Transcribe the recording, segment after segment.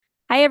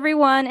Hi,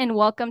 everyone, and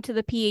welcome to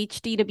the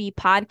PhD to Be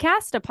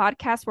podcast, a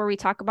podcast where we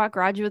talk about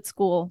graduate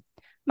school.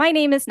 My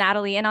name is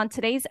Natalie, and on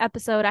today's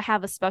episode, I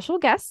have a special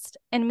guest,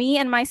 and me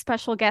and my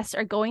special guest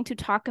are going to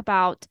talk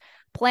about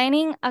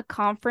planning a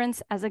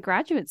conference as a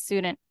graduate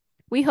student.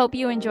 We hope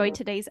you enjoyed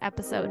today's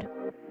episode.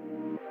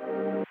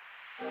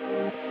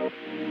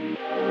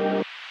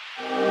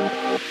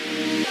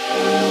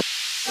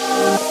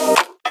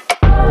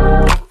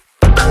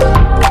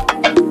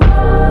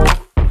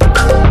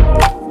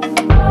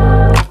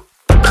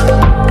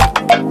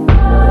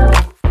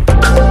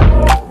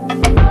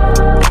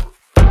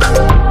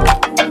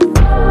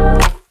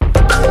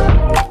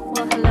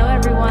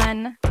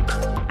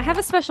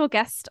 Special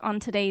guest on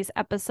today's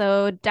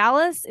episode.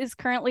 Dallas is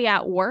currently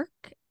at work,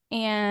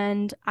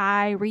 and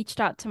I reached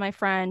out to my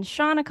friend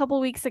Sean a couple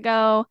weeks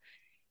ago,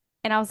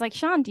 and I was like,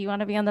 Sean, do you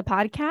want to be on the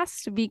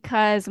podcast?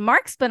 Because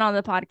Mark's been on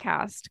the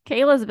podcast,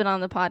 Kayla's been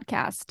on the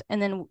podcast,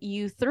 and then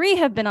you three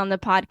have been on the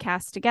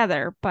podcast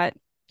together, but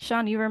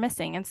Sean, you were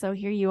missing, and so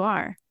here you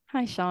are.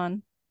 Hi,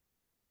 Sean.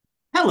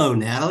 Hello,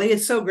 Natalie.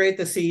 It's so great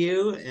to see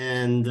you.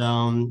 And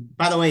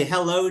by the way,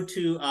 hello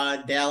to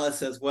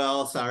Dallas as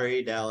well.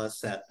 Sorry, Dallas,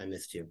 that I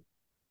missed you.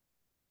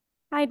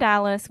 Hi,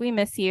 Dallas. We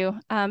miss you.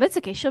 It's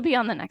okay. She'll be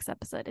on the next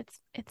episode.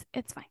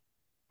 It's fine.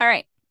 All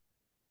right.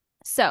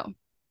 So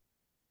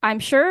I'm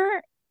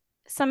sure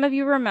some of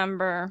you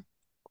remember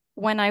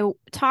when I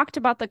talked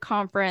about the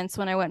conference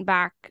when I went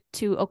back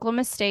to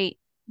Oklahoma State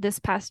this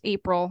past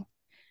April,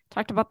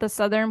 talked about the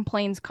Southern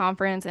Plains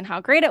Conference and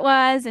how great it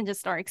was and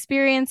just our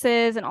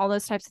experiences and all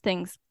those types of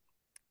things.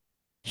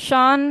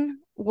 Sean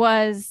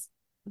was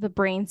the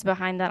brains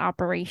behind that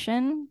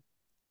operation.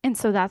 And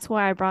so that's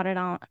why I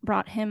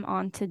brought him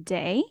on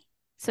today.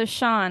 So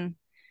Sean,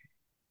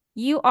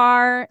 you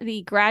are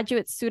the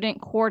graduate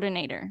student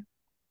coordinator,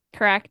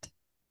 correct?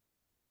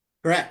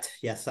 Correct.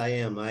 Yes, I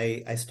am.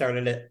 I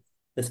started it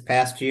this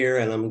past year,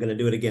 and I'm going to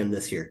do it again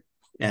this year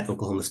at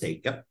Oklahoma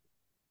State. Yep.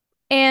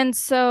 And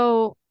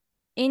so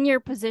in your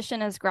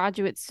position as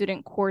graduate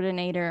student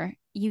coordinator,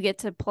 you get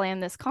to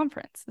plan this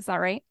conference. Is that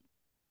right?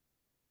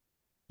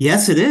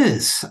 Yes, it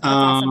is. That's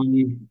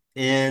awesome.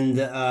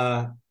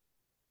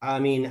 I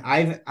mean,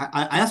 I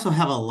also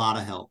have a lot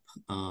of help.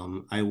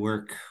 I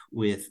work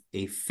with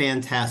a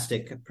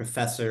fantastic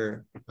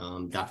professor,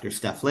 Dr.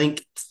 Steph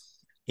Link,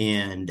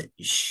 and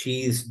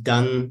she's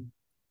done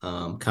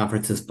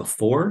conferences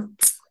before.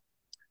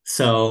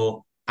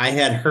 So I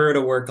had her to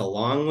work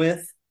along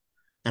with,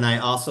 and I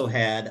also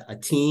had a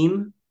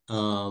team.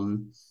 I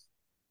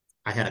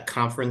had a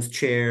conference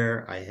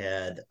chair. I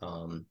had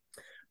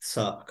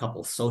a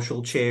couple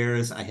social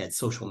chairs. I had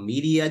social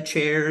media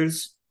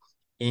chairs.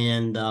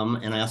 And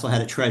I also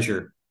had a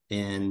treasurer,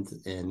 and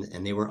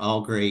they were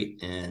all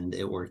great, and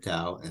it worked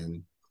out.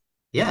 And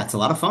yeah, it's a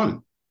lot of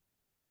fun.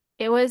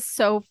 It was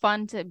so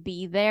fun to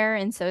be there.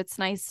 And so it's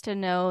nice to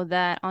know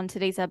that on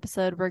today's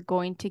episode, we're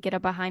going to get a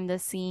behind the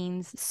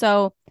scenes.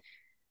 So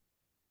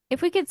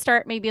if we could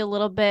start maybe a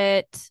little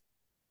bit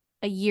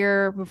a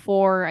year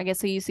before, I guess,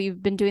 so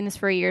you've been doing this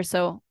for a year.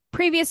 So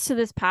previous to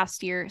this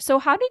past year. So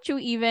how did you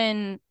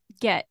even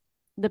get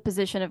the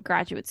position of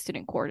graduate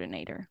student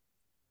coordinator?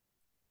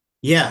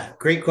 Yeah,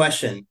 great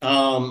question.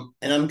 And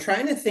I'm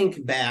trying to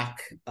think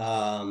back.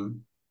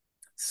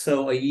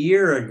 So a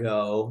year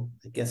ago,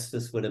 I guess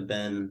this would have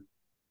been,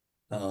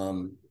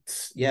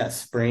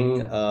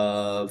 spring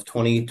of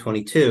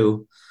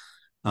 2022.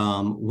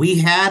 We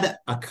had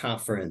a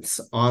conference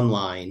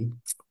online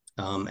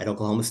at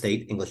Oklahoma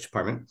State English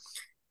Department,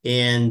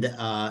 and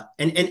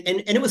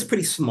it was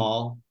pretty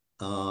small.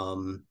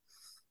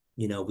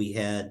 We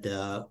had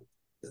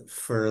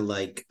for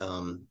like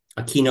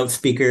a keynote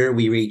speaker.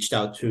 We reached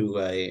out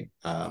to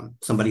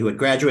somebody who had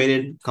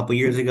graduated a couple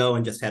years ago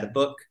and just had a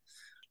book.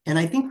 And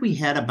I think we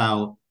had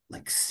about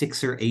like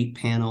 6 or 8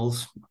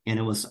 panels. And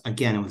it was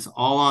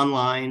all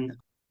online.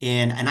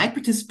 And I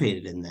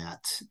participated in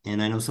that.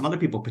 And I know some other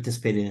people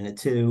participated in it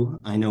too.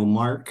 I know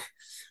Mark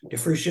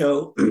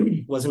DeFrucio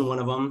was in one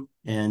of them.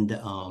 And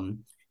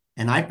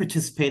I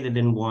participated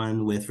in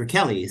one with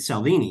Raquel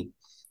Salvini.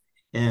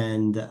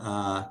 And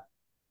I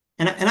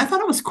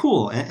thought it was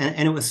cool,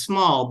 and it was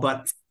small,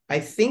 but I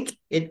think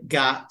it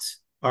got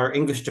our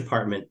English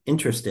department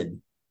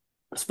interested,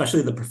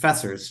 especially the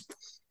professors.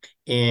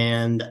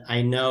 And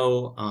I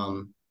know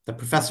the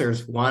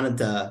professors wanted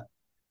to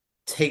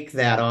take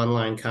that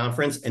online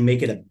conference and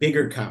make it a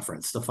bigger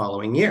conference the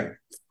following year.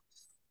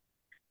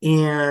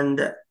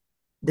 And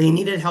they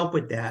needed help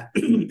with that.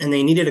 And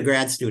they needed a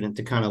grad student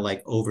to kind of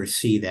like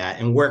oversee that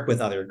and work with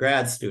other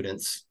grad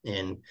students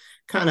and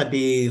kind of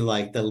be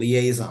like the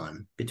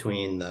liaison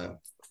between the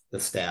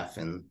staff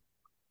and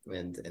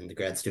the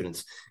grad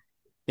students.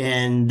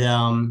 And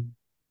and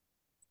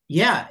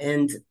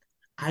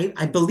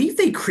I believe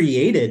they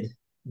created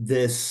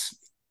this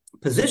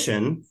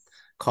position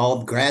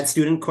called grad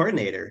student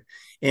coordinator.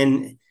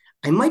 And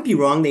I might be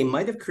wrong. They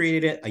might have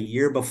created it a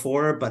year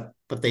before, but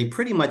they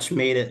pretty much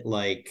made it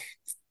like,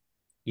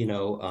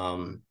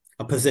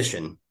 a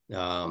position,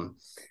 that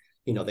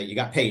you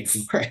got paid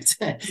for it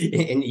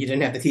and you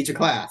didn't have to teach a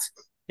class.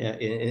 yeah,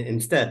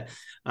 instead.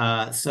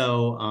 I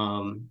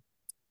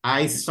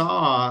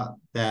saw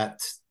that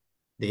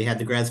they had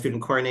the grad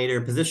student coordinator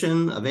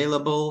position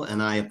available,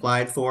 and I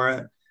applied for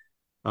it.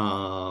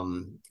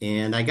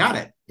 And I got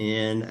it,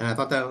 and I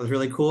thought that was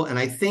really cool. And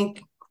I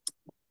think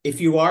if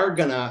you are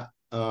gonna,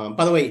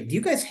 by the way, do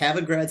you guys have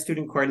a grad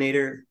student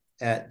coordinator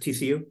at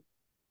TCU?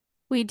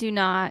 We do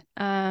not.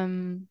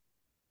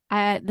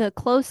 The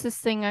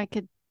closest thing I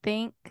could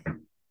think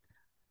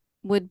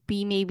would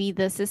be maybe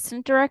the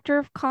assistant director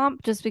of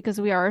comp, just because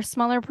we are a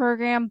smaller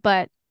program.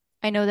 But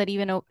I know that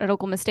even at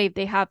Oklahoma State,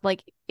 they have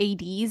like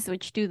ADs,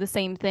 which do the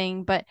same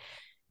thing. But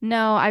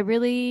no, I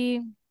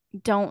really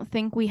don't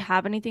think we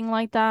have anything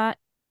like that.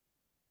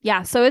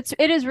 Yeah, so it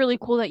is really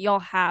cool that y'all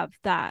have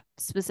that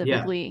Yeah.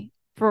 specifically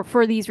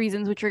for these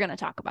reasons, which you're going to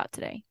talk about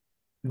today.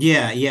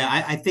 Yeah.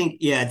 I think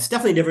it's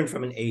definitely different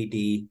from an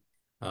AD.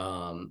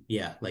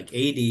 Yeah, like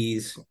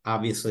ADs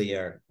obviously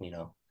are,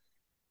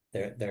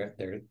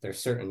 they're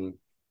certain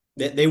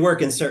they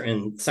work in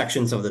certain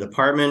sections of the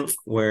department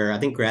where I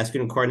think grad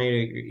student coordinator,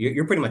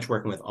 you're pretty much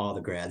working with all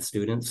the grad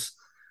students.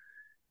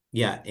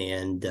 Yeah,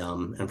 and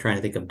I'm trying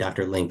to think of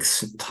Dr.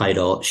 Link's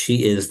title.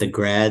 She is the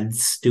grad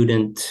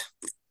student.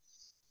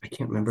 I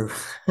can't remember.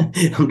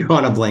 I'm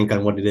drawing a blank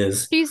on what it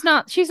is. She's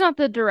not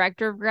the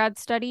director of grad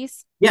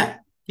studies. Yeah,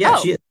 yeah,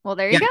 Oh, she is. well,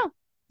 there you Yeah, go.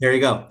 there you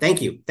go.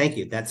 Thank you.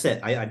 That's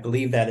it. I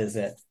believe that is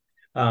it.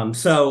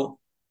 So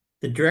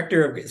the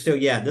director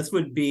of yeah, this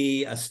would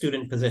be a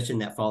student position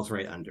that falls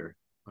right under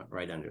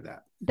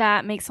that.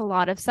 That makes a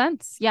lot of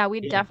sense. Yeah,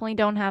 we Yeah. definitely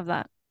don't have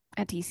that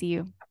at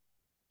TCU.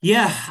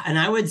 Yeah, and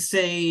I would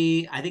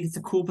say I think it's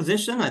a cool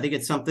position. I think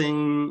it's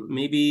something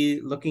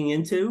maybe looking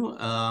into.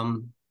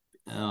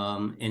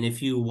 And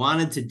if you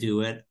wanted to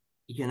do it,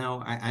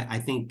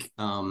 I think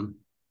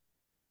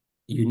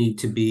you need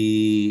to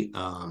be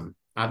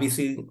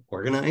obviously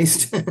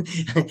organized.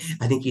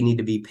 I think you need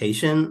to be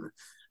patient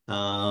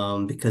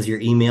because you're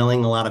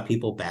emailing a lot of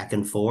people back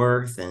and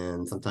forth,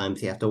 and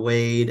sometimes you have to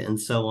wait and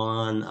so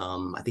on.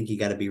 I think you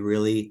got to be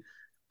really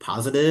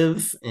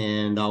positive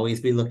and always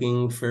be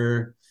looking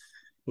for,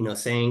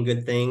 saying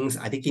good things.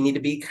 I think you need to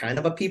be kind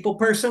of a people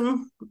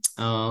person.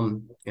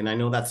 And I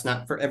know that's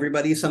not for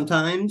everybody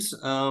sometimes.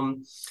 Yeah,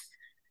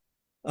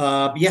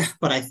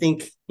 but I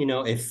think,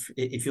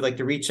 if you like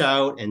to reach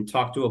out and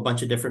talk to a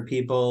bunch of different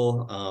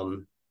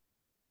people,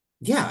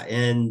 yeah,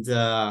 and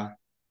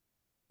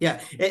yeah,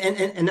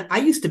 and I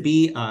used to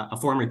be a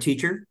former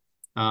teacher,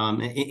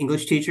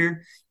 English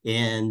teacher,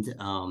 and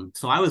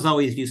so I was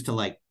always used to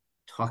like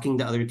talking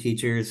to other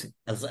teachers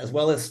as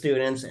well as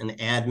students and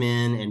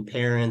admin and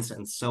parents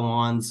and so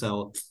on.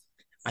 So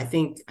I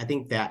think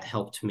that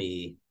helped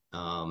me,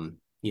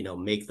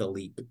 make the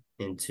leap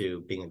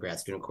into being a grad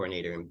student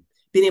coordinator and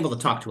being able to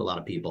talk to a lot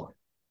of people.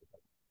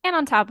 And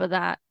on top of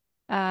that,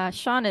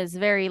 Sean is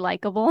very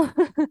likable.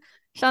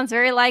 Sean's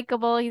very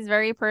likable. He's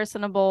very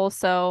personable.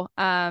 So,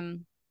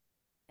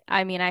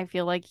 I mean, I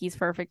feel like he's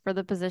perfect for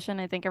the position.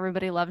 I think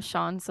everybody loves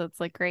Sean, so it's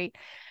like great.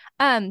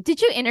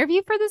 Did you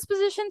interview for this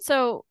position?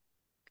 So,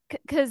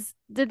 because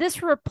did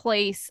this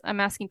replace? I'm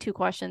asking two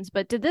questions,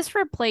 but did this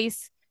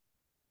replace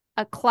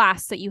a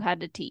class that you had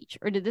to teach,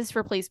 or did this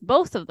replace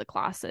both of the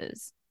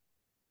classes,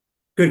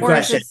 Good or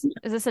is question.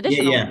 this Yeah,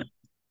 additional?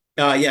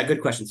 yeah. Yeah,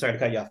 good question. Sorry to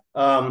cut you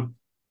off.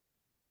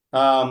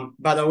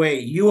 By the way,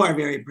 you are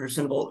very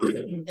personable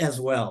as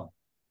well.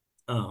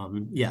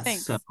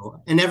 Yes. So,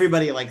 Thanks. and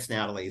everybody likes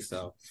Natalie.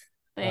 So,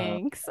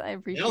 Thanks. I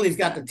Natalie's appreciate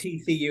got the that.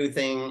 TCU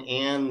thing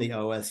and the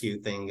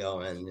OSU thing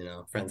going.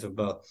 Friends with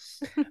both.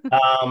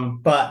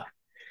 But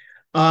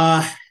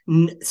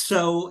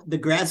so the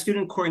grad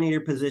student coordinator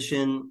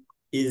position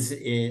is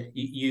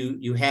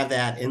you have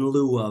that in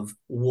lieu of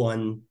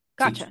one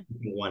teacher, Gotcha.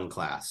 one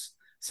class.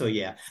 So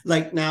yeah,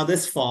 like now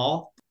this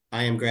fall,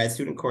 I am grad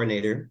student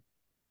coordinator,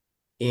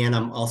 and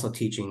I'm also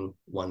teaching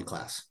one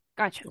class.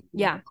 Gotcha.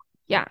 Yeah.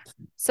 Yeah.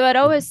 So at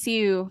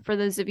OSU, for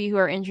those of you who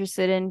are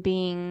interested in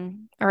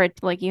being or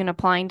like even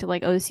applying to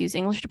like OSU's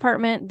English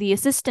department, the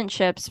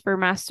assistantships for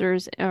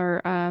masters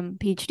or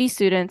PhD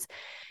students,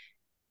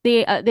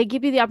 they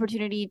give you the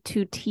opportunity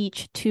to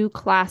teach two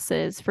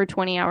classes for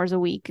 20 hours a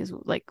week is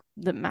like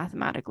the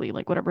mathematically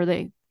like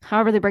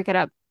however they break it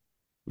up.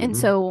 And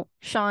Mm-hmm. so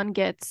Sean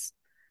gets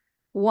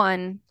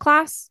one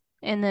class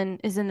and then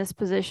is in this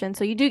position.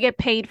 So you do get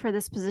paid for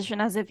this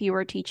position as if you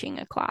were teaching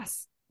a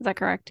class. Is that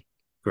correct?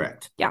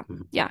 Correct. Yeah.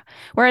 Mm-hmm. Yeah.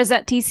 Whereas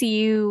at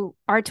TCU,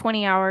 our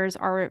 20 hours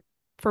are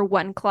for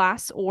one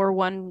class or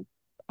one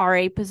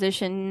RA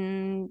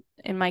position,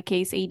 in my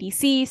case,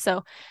 ADC. So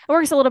it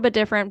works a little bit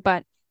different,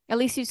 but at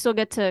least you still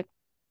get to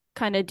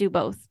kind of do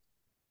both.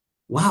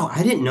 Wow,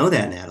 I didn't know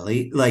that,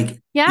 Natalie.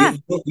 Like Yeah.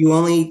 you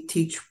only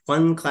teach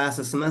one class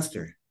a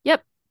semester.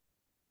 Yep.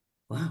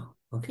 Wow.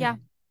 Yeah.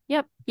 Okay.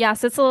 Yep. Yeah.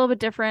 So it's a little bit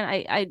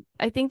different.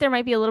 I think there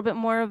might be a little bit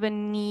more of a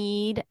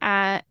need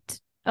at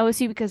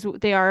OSU because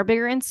they are a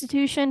bigger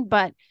institution,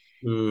 but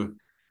Mm,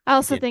 I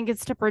also yeah. think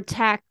it's to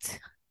protect,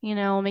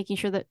 making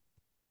sure that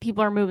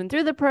people are moving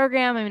through the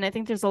program. I mean, I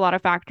think there's a lot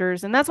of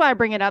factors, and that's why I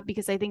bring it up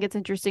because I think it's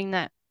interesting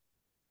that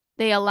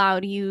they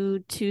allowed you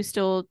to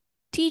still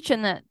teach,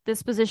 and that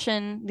this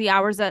position, the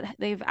hours that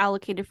they've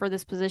allocated for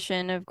this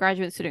position of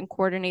graduate student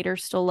coordinator,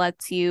 still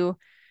lets you,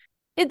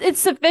 it's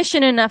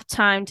sufficient enough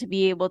time to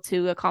be able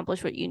to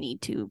accomplish what you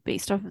need to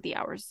based off of the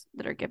hours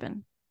that are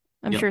given.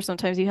 I'm Yep. sure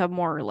sometimes you have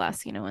more or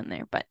less, in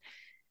there, but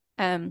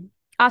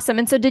awesome.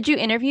 And so did you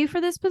interview for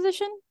this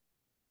position?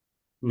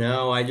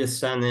 No, I just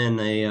sent in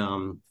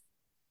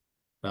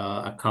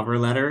a cover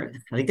letter.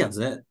 I think that's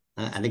it.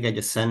 I think I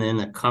just sent in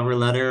a cover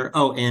letter.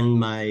 Oh, and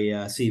my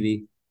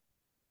CV,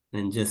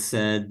 and just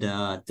said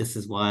this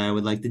is why I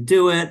would like to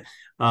do it.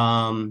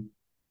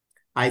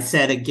 I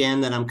said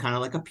again that I'm kind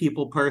of like a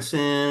people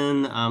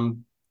person.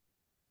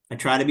 I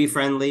try to be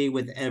friendly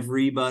with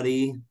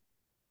everybody,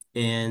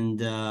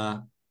 and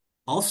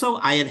also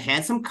I had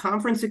had some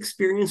conference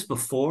experience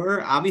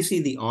before.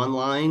 Obviously, the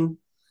online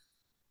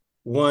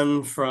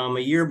one from a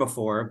year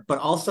before, but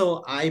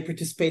also I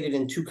participated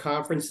in two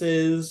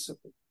conferences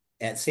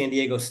at San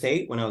Diego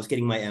State when I was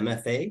getting my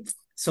MFA.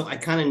 So I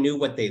kind of knew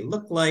what they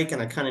looked like,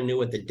 and I kind of knew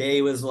what the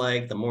day was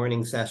like, the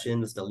morning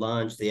sessions, the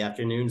lunch, the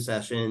afternoon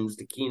sessions,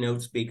 the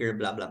keynote speaker,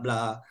 blah, blah,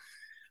 blah.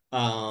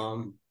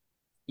 Um,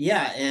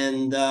 yeah,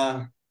 and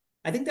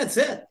I think that's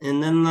it.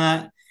 And then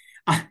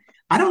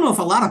I don't know if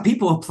a lot of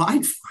people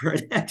applied for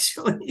it,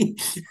 actually.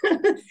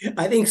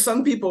 I think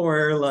some people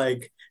were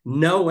like,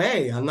 no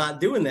way, I'm not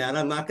doing that.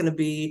 I'm not going to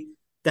be,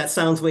 that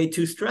sounds way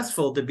too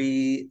stressful to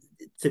be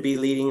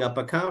leading up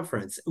a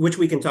conference, which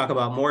we can talk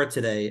about more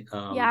today.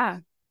 Yeah.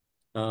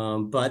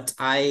 But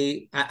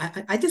I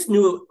just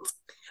knew,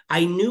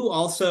 I knew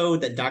also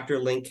that Dr.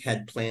 Link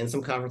had planned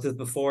some conferences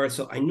before,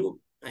 so I knew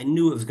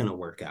it was going to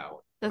work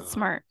out. That's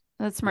smart.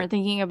 That's Yeah, smart.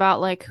 Thinking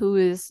about like who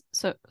is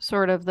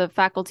sort of the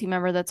faculty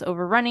member that's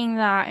overrunning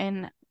that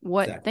and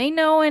what exactly. they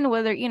know and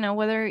whether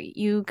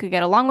you could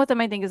get along with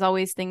them, I think is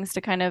always things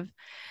to kind of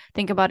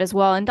think about as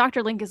well. And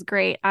Dr. Link is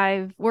great.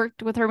 I've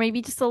worked with her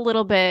maybe just a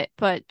little bit,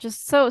 but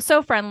just so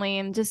friendly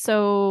and just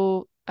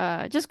so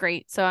just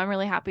great. So I'm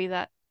really happy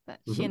that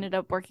she Mm-hmm. ended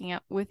up working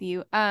out with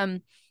you.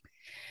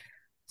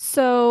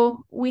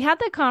 So we had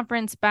the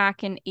conference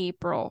back in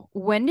April.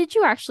 When did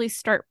you actually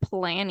start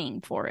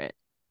planning for it?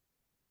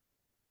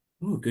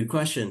 Ooh, good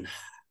question.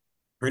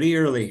 Pretty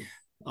early,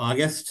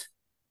 August.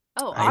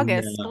 Oh, I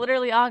August,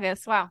 literally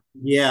August. Wow.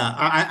 Yeah,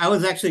 I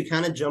was actually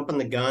kind of jumping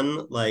the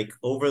gun like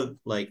over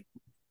like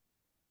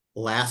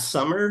last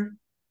summer.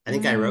 I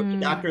think I wrote to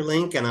Mm, Dr.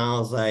 Link and I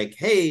was like,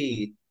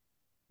 hey,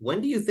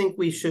 when do you think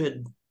we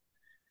should?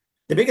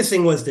 The biggest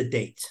thing was the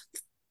date.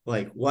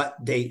 Like,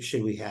 what date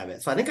should we have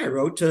it? So I think I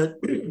wrote to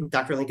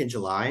Dr. Link in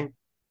July. And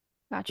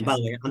gotcha. by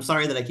the way, I'm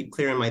sorry that I keep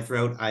clearing my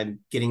throat. I'm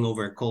getting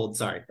over a cold.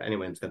 Sorry.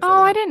 Anyway, I'm just gonna throw Oh,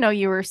 that I out. didn't know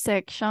you were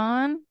sick,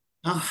 Sean.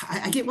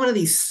 I get one of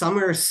these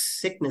summer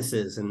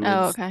sicknesses, and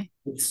Oh, it's okay.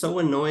 it's so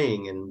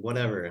annoying and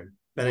whatever.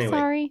 But anyway,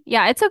 Sorry.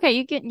 Yeah, it's okay.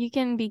 You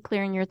can be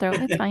clearing your throat.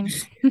 It's fine.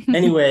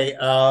 anyway,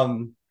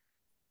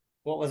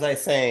 what was I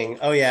saying?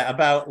 Oh yeah,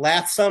 about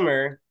last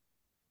summer.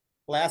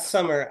 Last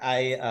summer,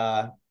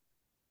 I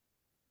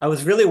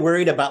was really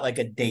worried about like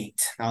a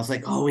date. I was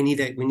like, oh, we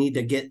need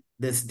to get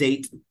this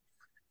date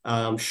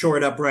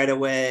shored up right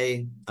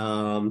away.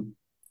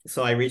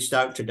 So I reached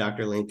out to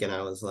Dr. Link and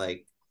I was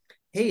like,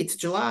 hey, it's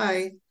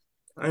July.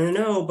 I don't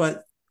know,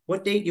 but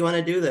what date do you want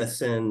to do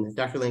this? And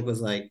Dr. Link was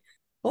like,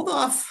 hold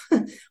off,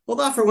 hold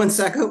off for 1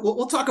 second.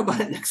 We'll talk about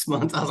it next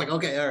month. I was like,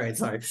 okay, all right,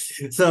 sorry.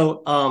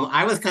 So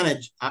I was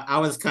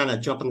kind of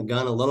jumping the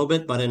gun a little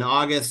bit, but in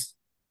August,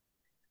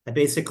 I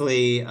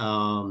basically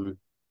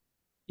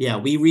yeah,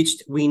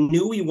 we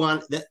knew we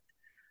want that.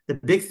 The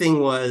big thing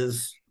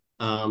was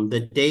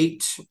the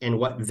date and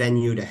what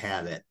venue to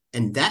have it.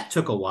 And that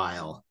took a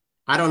while.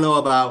 I don't know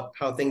about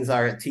how things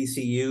are at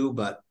TCU,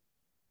 but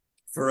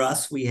for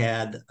us, we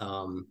had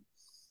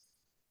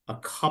a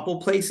couple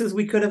places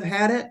we could have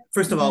had it.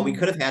 First of all, we Hmm.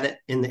 could have had it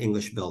in the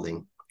English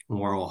building,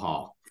 Morrill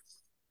Hall.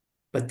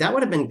 But that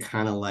would have been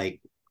kind of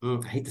like, I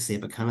hate to say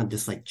it, but kind of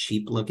just like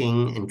cheap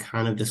looking and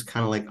kind of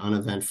like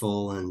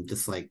uneventful and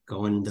just like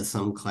going into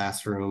some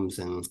classrooms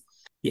and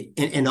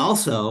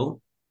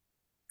also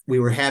we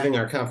were having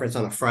our conference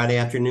on a Friday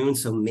afternoon,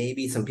 so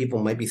maybe some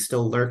people might be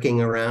still lurking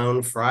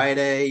around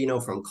Friday,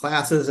 from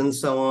classes and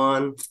so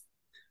on.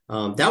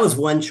 That was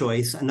one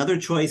choice. Another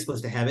choice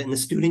was to have it in the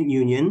student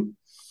union.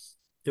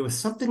 There was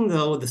something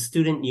though, the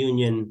student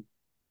union,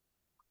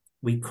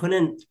 we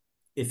couldn't,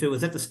 if it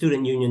was at the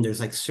student union, there's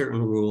like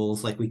certain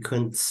rules, like we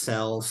couldn't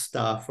sell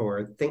stuff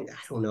or think, I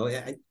don't know.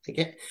 I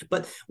can't,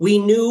 but we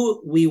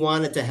knew we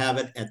wanted to have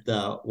it at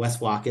the West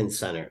Watkins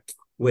Center,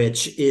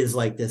 which is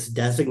like this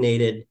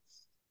designated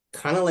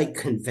kind of like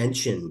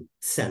convention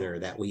center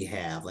that we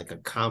have, like a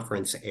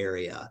conference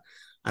area.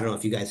 I don't know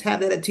if you guys have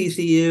that at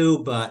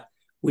TCU, but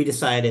we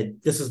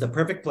decided this is the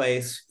perfect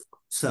place.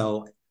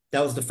 So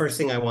that was the first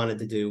thing I wanted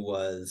to do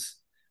was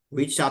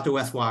reached out to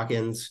West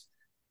Watkins.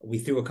 We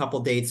threw a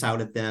couple dates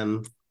out at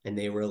them and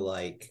they were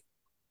like,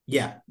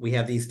 yeah, we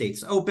have these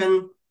dates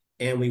open.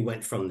 And we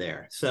went from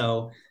there.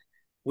 So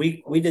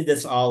we did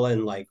this all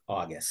in like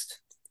August.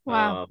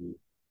 Wow.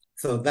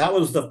 So that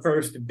was the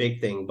first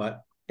big thing, but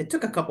it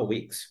took a couple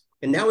weeks.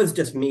 And that was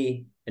just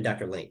me and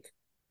Dr. Link.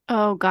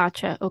 Oh,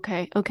 gotcha.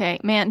 Okay. Okay.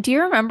 Man, do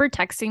you remember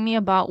texting me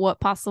about what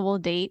possible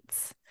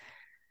dates?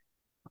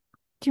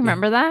 Do you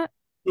remember that?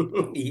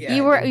 Yeah,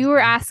 You I were think you were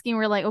so. asking,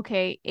 we're like,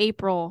 okay,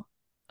 April.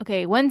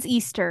 Okay, when's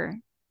Easter?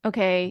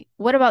 Okay,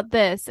 what about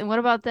this? And what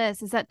about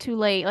this? Is that too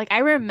late? Like I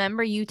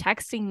remember you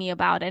texting me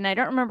about it, and I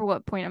don't remember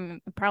what point. I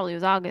mean, it probably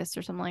was August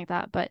or something like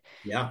that.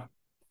 Yeah,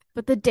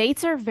 But the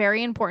dates are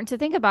very important to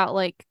think about.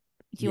 Like,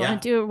 do you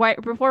want to yeah, do it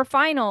right before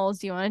finals?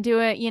 Do you want to do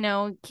it,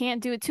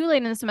 can't do it too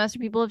late in the semester.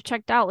 People have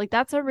checked out. Like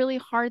that's a really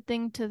hard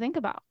thing to think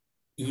about.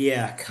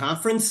 yeah.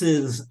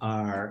 Conferences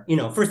are,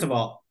 first of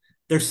all,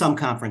 there's some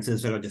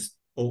conferences that are just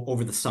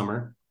over the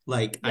summer.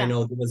 Like I Yeah.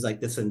 know there was like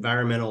this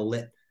environmental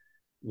lit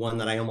one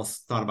that I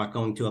almost thought about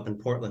going to up in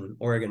Portland,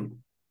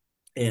 Oregon,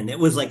 and it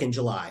was like in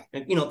July.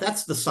 And,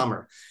 that's the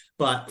summer.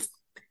 But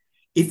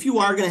if you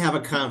are going to have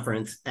a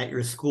conference at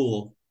your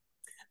school,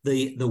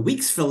 the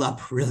weeks fill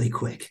up really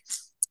quick.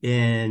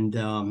 And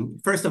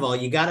first of all,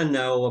 you got to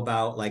know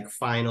about like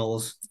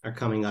finals are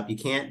coming up. You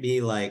can't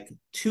be like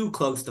too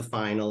close to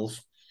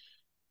finals.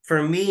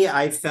 For me,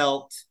 I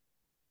felt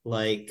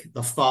like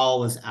the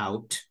fall was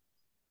out.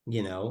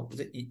 You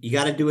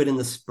got to do it in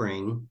the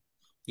spring.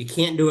 You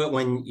can't do it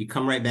when you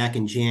come right back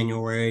in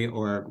January,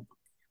 or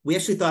we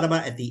actually thought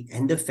about at the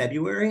end of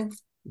February.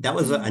 That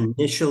was Mm.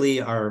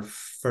 initially our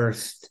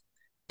first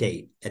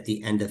date at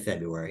the end of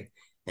February.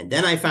 And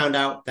then I found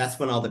out that's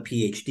when all the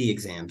PhD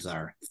exams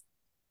are.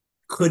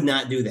 Could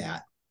not do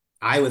that.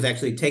 I was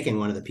actually taking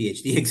one of the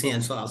PhD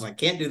exams, so I was like,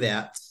 can't do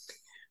that.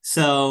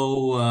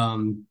 So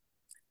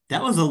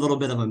that was a little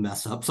bit of a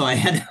mess up. So I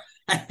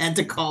had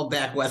to call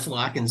back West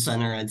Watkins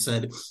Center and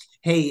said,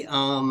 "Hey,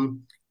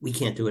 we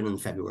can't do it in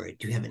February.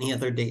 Do you have any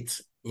other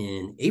dates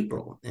in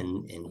April?"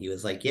 And he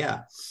was like,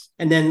 "Yeah."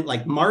 And then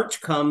like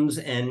March comes,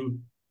 and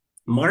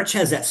March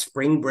has that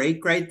spring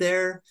break right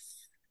there,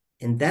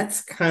 and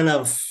that's kind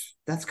of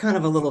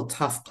a little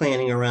tough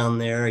planning around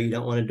there. You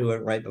don't want to do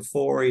it right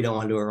before. You don't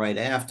want to do it right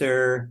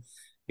after.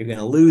 You're going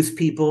to lose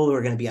people who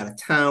are going to be out of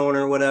town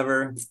or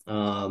whatever.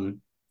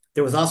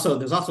 There's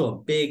also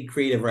a big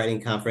creative writing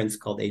conference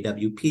called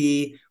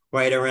AWP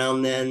right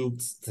around then.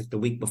 It's like the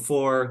week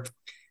before.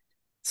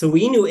 So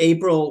we knew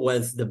April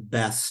was the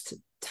best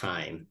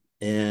time,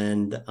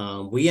 and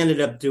we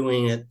ended up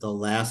doing it the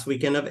last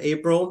weekend of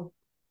April,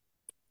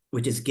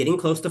 which is getting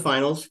close to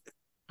finals.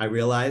 I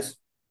realize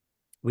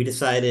we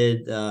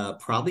decided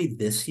probably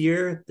this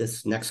year,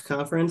 this next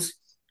conference,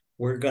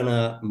 we're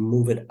gonna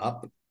move it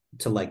up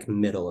to like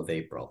middle of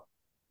April.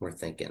 We're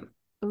thinking.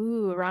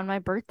 Ooh, around my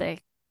birthday.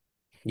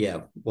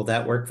 Yeah. Will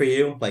that work for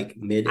you? Like I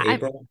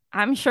mid-April?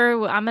 I'm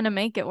sure I'm gonna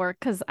make it work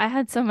because I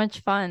had so much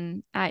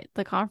fun at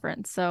the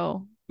conference.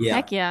 So Yeah.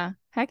 heck yeah,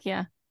 heck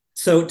yeah.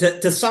 So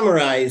to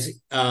summarize,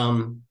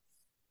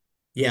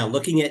 yeah,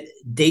 looking at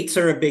dates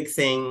are a big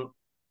thing.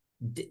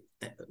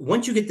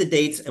 Once you get the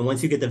dates and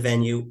once you get the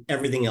venue,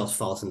 everything else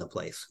falls into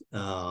place.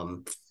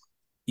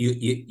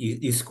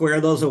 You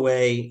square those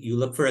away. You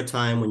look for a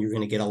time when you're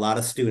going to get a lot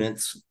of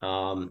students.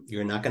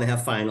 You're not going to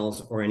have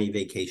finals or any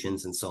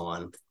vacations and so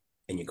on,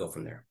 and you go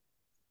from there.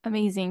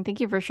 Amazing.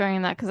 Thank you for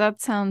sharing that because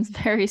that sounds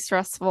very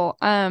stressful.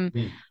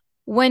 Mm.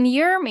 When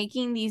you're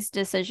making these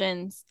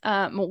decisions,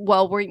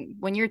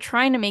 when you're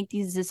trying to make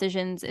these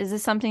decisions, is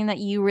this something that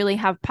you really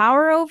have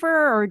power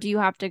over, or do you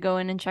have to go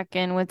in and check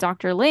in with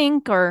Dr.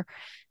 Link or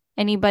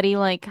anybody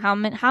like how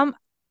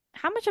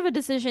much of a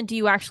decision do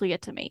you actually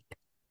get to make?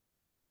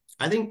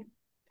 I think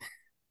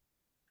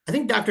I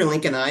think Dr.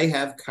 Link and I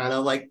have kind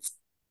of like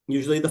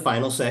usually the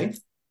final say,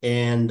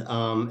 and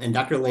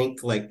Dr.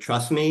 Link like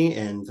trusts me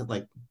and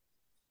like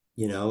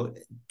you know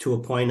to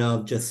a point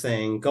of just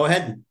saying go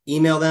ahead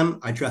email them,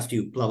 I trust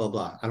you, blah blah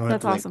blah. I don't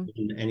have That's to like awesome.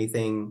 do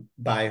anything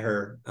by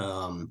her.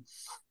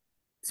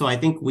 So I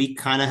think we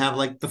kind of have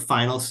like the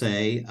final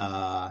say.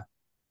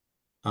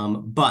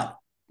 But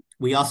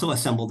we also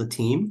assembled a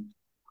team,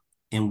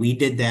 and we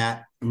did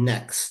that in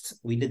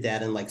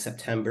like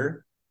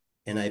September.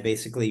 And I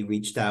basically I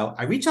reached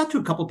out to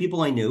a couple people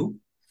I knew,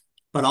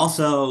 but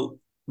also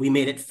we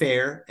made it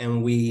fair,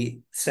 and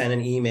we sent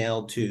an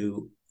email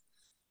to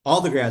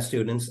all the grad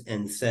students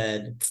and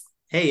said,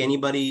 hey,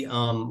 anybody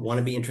want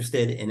to be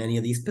interested in any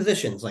of these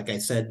positions? Like I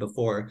said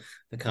before,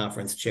 the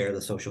conference chair,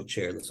 the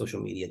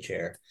social media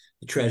chair,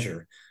 the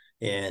treasurer.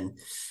 And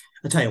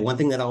I'll tell you, one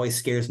thing that always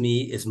scares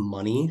me is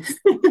money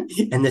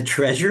and the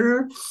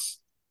treasurer.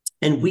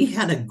 And we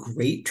had a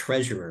great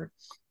treasurer.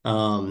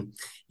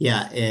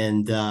 Yeah,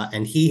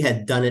 and he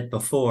had done it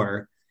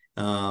before.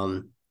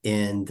 And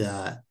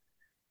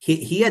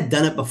he had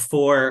done it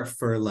before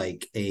for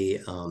like a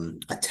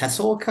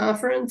TESOL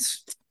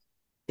conference,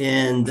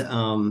 and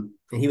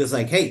he was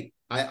like, "Hey,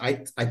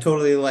 I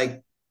totally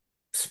like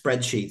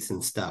spreadsheets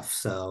and stuff."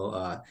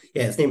 So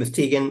yeah, his name is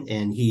Tegan,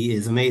 and he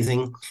is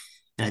amazing.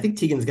 And I think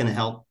Tegan's going to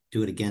help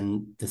do it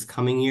again this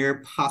coming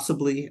year,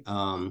 possibly.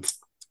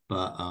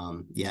 But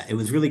yeah, it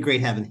was really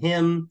great having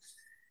him.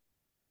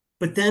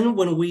 But then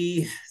when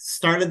we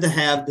started to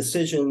have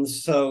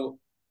decisions, so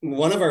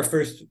one of our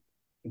first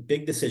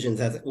big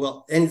decisions as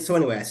well, and so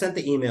anyway, I sent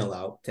the email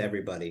out to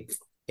everybody,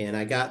 and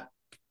I got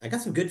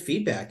some good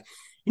feedback.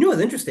 You know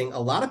what's interesting? A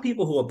lot of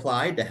people who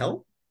applied to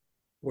help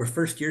were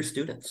first year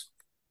students.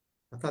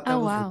 I thought Oh, that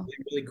was wow. really,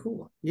 really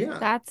cool. Yeah.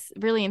 That's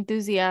really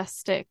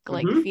enthusiastic,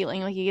 like Hmm.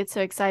 feeling like you get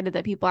so excited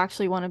that people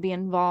actually want to be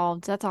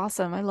involved. That's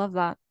awesome. I love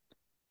that.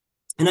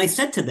 And I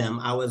said to them,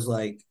 I was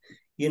like,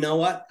 you know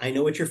what? I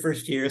know it's your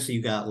first year, so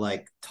you got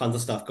like tons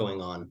of stuff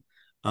going on.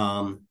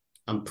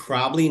 I'm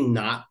probably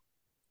not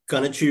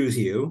gonna choose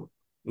you.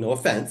 No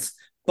offense,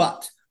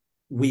 but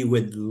we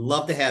would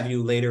love to have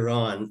you later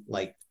on,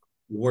 like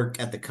work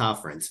at the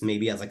conference,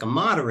 maybe as like a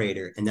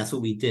moderator. And that's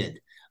what we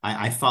did.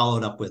 I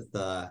followed up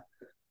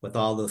with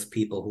all those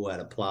people who had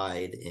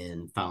applied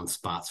and found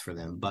spots for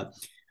them. But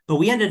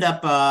we ended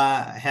up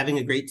having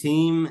a great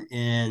team,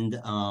 and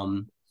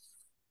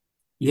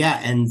yeah,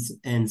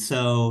 and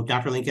so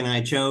Dr. Lincoln and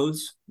I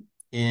chose,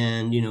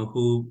 and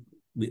who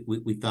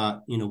we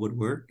thought would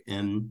work,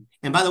 and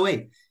by the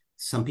way,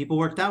 some people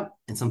worked out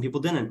and some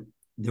people didn't.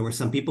 There were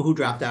some people who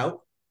dropped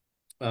out.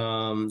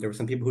 There were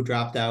some people who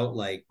dropped out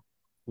like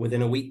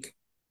within a week.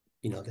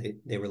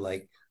 They were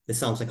like, "This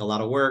sounds like a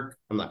lot of work.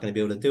 I'm not going to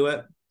be able to do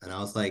it." And I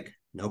was like,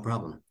 "No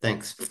problem,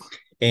 thanks."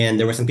 And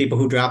there were some people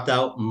who dropped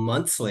out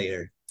months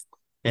later,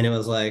 and it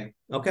was like,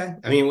 "Okay,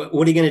 I mean,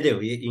 what are you going to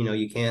do?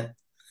 You can't."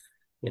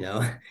 you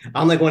know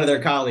I'm like one of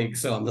their colleagues,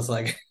 so I'm just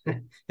like,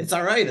 it's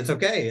all right, it's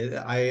okay,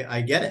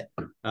 I get it.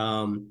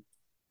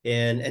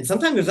 And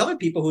sometimes there's other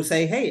people who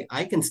say, hey,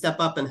 I can step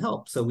up and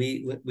help. So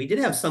we did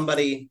have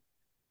somebody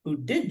who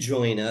did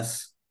join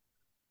us,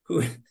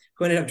 who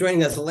ended up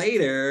joining us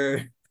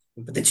later,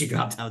 but then she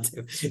dropped out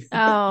too.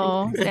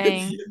 Oh,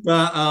 dang.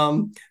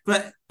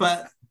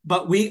 But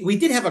we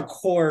did have a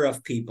core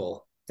of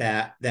people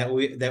that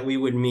we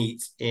would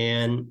meet,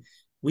 and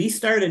we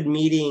started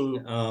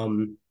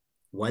meeting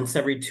once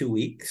every 2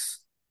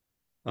 weeks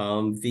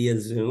via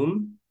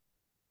Zoom,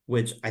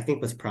 which I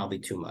think was probably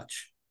too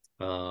much.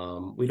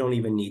 We don't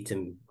even need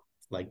to,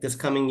 like this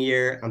coming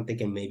year, I'm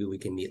thinking maybe we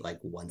can meet like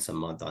once a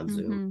month on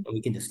Zoom, Hmm. and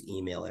we can just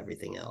email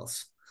everything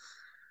else.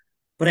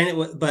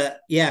 But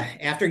yeah,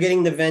 after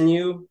getting the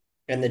venue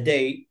and the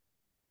date,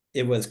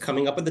 it was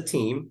coming up with the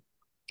team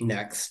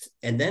next,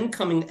 and then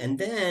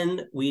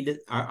we did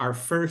our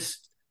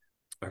first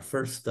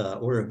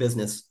order of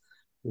business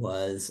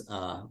was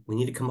we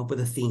need to come up with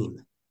a theme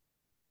for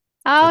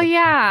Oh, the.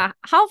 yeah.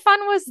 How fun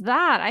was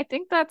that? I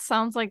think that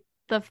sounds like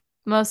the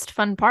most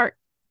fun part.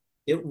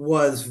 It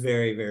was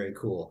very, very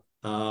cool.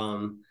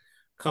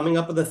 Coming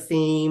up with a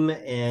theme,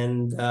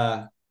 and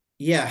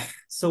yeah.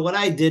 So what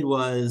I did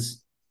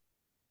was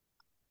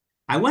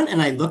I went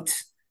and I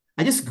looked.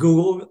 I just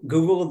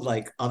Googled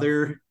like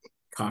other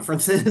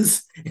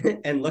conferences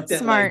and looked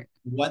at like Smart.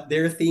 what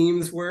their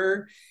themes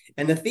were,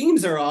 and the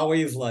themes are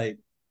always like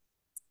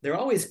they're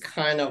always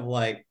kind of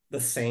like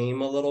the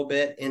same a little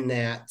bit, in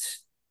that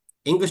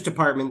English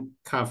department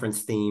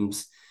conference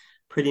themes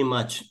pretty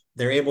much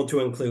they're able to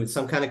include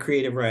some kind of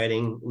creative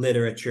writing,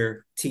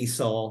 literature,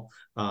 TESOL,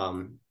 blah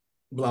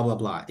blah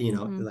blah.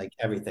 Hmm. Like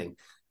everything,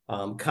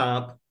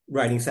 comp,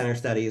 writing center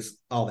studies,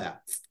 all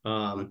that.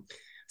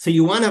 So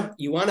you want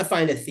to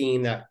find a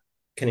theme that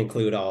can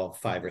include all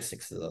 5 or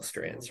 6 of those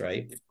strands,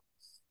 right?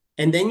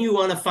 And then you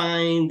want to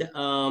find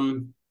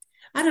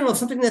I don't know,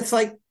 something that's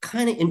like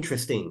kind of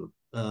interesting.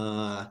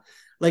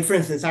 Like for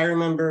instance, I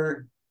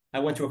remember I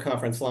went to a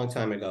conference a long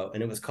time ago,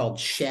 and it was called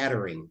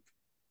Shattering.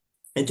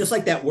 And just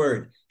like that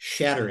word,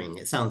 shattering,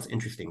 it sounds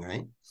interesting,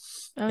 right?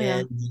 Oh, yeah.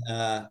 And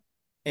uh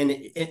and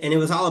it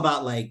was all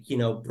about like,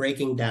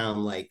 breaking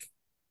down like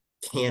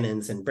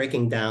canons and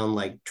breaking down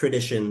like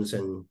traditions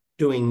and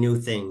doing new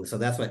things. So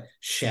that's what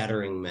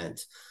shattering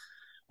meant.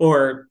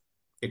 Or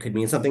it could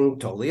mean something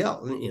totally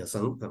else,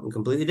 something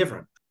completely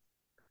different.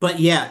 But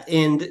yeah,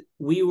 and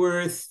we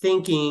were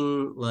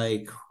thinking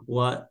like,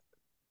 what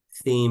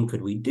theme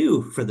could we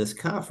do for this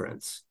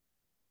conference?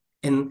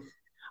 And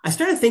I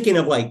started thinking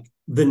of like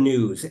the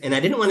news, and I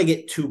didn't want to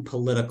get too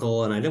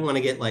political, and I didn't want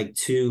to get like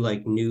too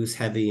like news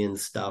heavy and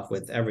stuff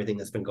with everything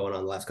that's been going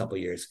on the last couple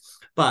of years.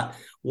 But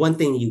one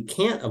thing you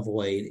can't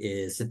avoid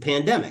is the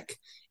pandemic.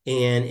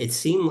 And it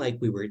seemed like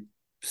we were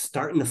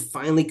starting to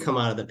finally come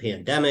out of the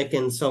pandemic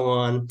and so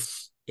on.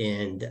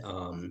 And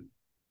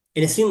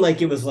it seemed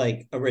like it was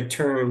like a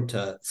return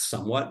to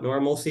somewhat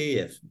normalcy.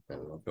 If I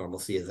don't know if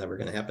normalcy is ever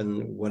going to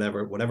happen,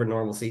 whatever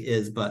normalcy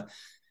is, but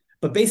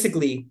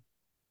basically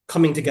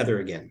coming together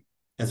again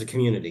as a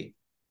community.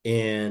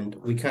 And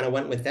we kind of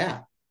went with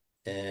that.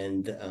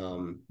 And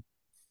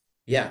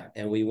yeah,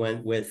 and we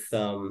went with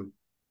I'm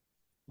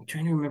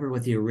trying to remember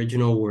what the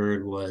original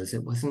word was.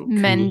 It wasn't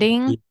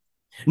Mending. community.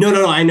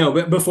 No, I know,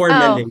 but before Oh,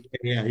 mending.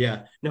 Yeah,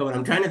 yeah. No, but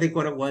I'm trying to think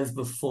what it was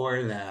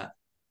before that.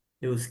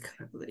 It was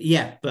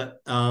yeah, but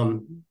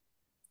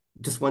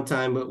just one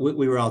time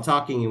we were all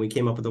talking and we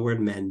came up with the word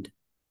mend,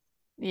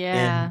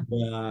 yeah.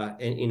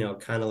 and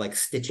kind of like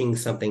stitching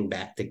something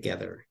back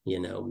together,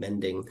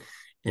 mending.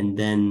 And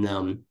then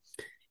um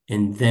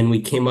and then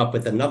we came up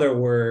with another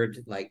word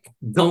like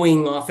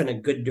going off in a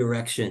good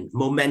direction,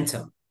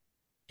 momentum.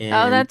 Oh,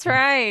 And that's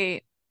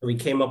right. we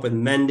came up with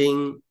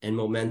mending and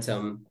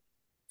momentum,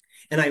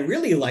 and I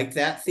really liked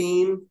that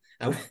theme.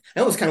 I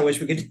almost kind of wish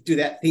we could do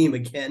that theme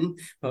again,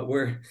 but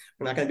we're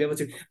not going to be able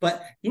to.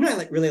 But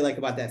I really like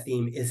about that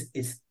theme is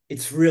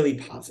it's really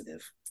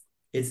positive.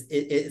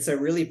 It's a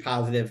really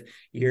positive.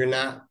 You're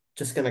not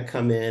just going to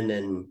come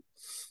in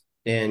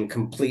and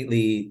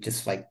completely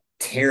just like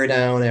tear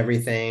down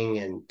everything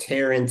and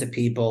tear into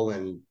people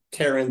and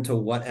tear into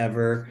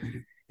whatever.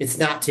 It's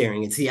not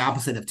tearing. It's the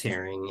opposite of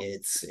tearing.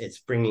 It's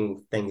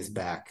bringing things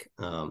back.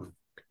 And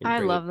I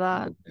bringing love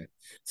that. people back.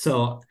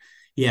 So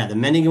yeah, the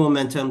mending and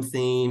momentum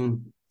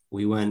theme.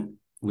 We went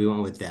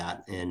with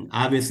that, and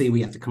obviously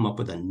we have to come up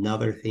with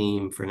another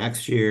theme for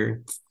next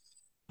year.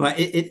 But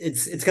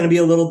it's going to be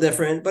a little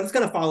different, but it's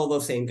going to follow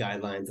those same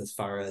guidelines as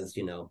far as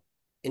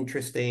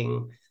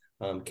interesting,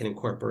 can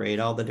incorporate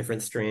all the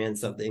different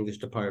strands of the English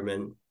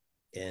department,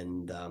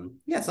 and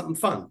yeah, something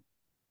fun.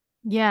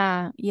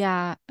 Yeah,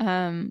 yeah.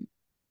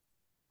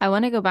 I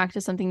want to go back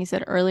to something you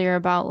said earlier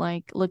about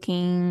like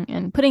looking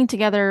and putting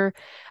together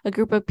a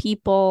group of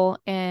people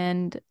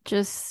and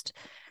just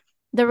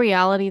the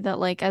reality that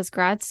like as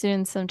grad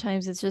students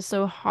sometimes it's just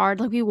so hard.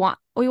 Like we want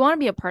to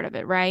be a part of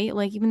it, right?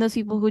 Like even those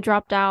people who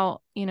dropped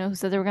out, who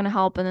said they were going to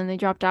help and then they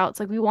dropped out.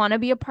 It's like we want to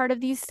be a part of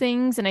these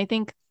things. And I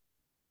think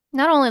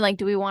not only like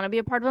do we want to be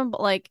a part of them,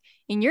 but like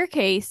in your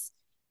case,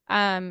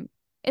 um,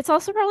 it's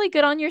also probably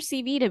good on your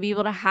CV to be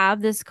able to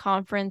have this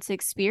conference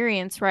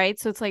experience, right?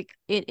 So it's like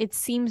it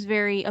seems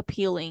very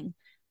appealing,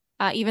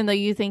 even though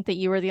you think that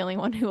you were the only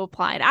one who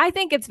applied. I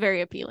think it's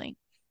very appealing.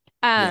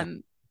 Yeah,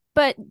 Um,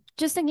 but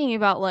just thinking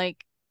about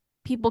like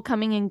people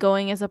coming and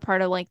going as a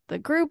part of like the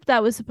group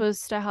that was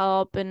supposed to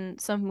help and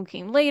some who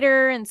came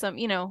later and some,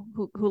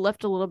 who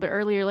left a little bit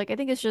earlier. Like I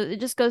think it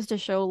just goes to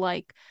show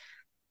like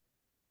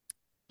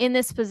in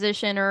this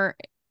position or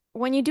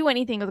when you do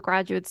anything with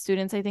graduate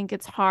students, I think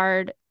it's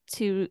hard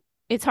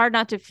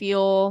not to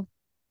feel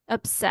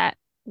upset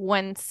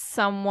when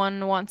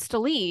someone wants to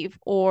leave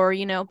or,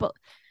 but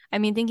I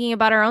mean, thinking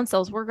about our own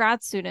selves, we're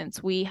grad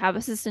students, we have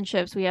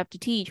assistantships, we have to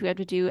teach, we have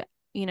to do,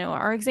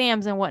 our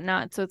exams and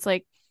whatnot. So it's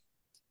like,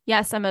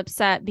 yes, I'm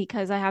upset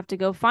because I have to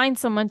go find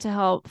someone to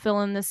help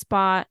fill in this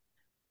spot.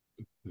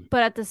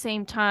 But at the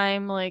same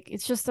time, like,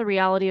 it's just the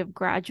reality of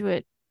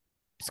graduate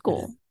it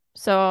school. is.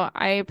 So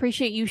I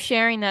appreciate you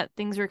sharing that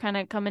things are kind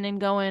of coming and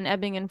going,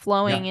 ebbing and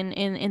flowing Yeah,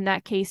 in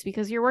that case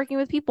because you're working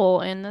with people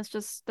and that's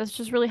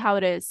just really how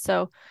it is.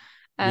 So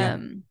yeah,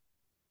 um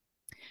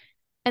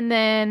and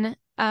then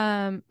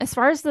as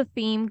far as the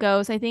theme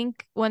goes, I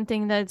think one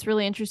thing that's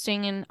really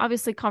interesting, and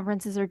obviously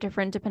conferences are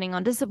different depending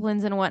on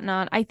disciplines and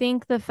whatnot. I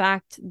think the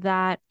fact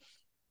that,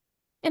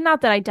 and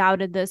not that I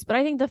doubted this, but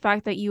I think the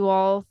fact that you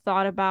all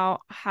thought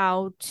about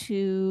how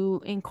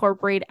to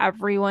incorporate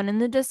everyone in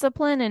the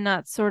discipline and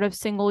not sort of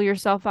single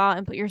yourself out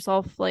and put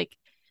yourself like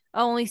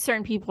only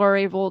certain people are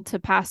able to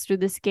pass through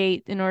this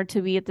gate in order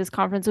to be at this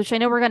conference, which I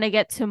know we're going to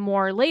get to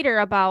more later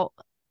about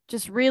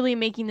just really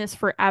making this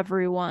for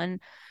everyone.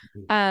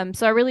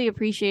 So I really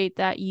appreciate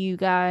that you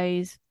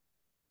guys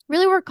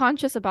really were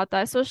conscious about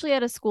that, especially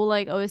at a school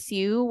like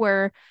OSU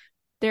where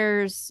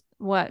there's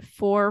what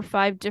 4 or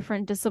 5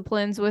 different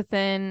disciplines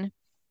within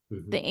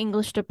mm-hmm. the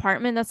English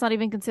department. That's not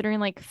even considering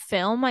like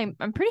film. I'm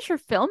pretty sure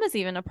film is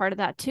even a part of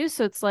that too.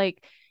 So it's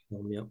like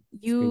Yep.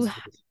 Screen you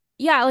space.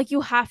 yeah, like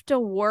you have to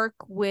work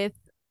with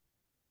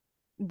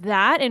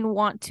that and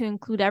want to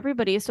include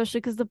everybody,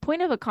 especially because the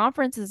point of a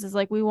conference is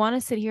like we want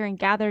to sit here and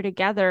gather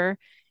together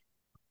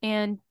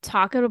and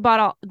talk about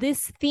all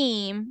this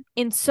theme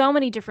in so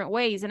many different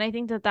ways. And I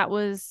think that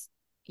was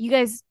you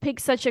guys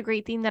picked such a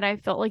great theme that I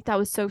felt like that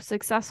was so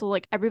successful.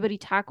 Like everybody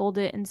tackled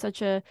it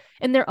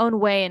in their own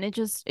way, and it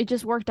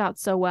just worked out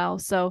so well.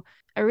 So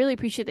I really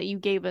appreciate that you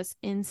gave us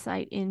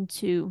insight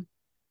into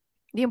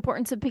the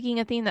importance of picking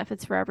a theme that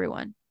fits for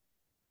everyone.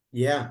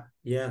 Yeah,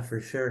 yeah,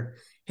 for sure.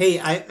 Hey,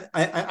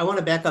 I want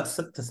to back up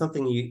to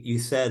something you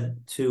said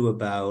too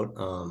about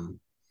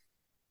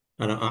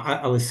I don't know,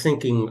 I was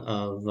thinking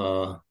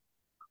of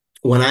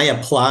when I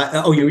apply.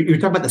 Oh, you were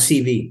talking about the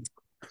CV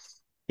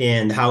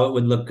and how it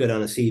would look good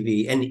on a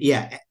CV. And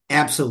yeah,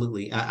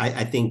 absolutely.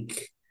 I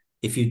think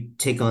if you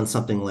take on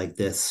something like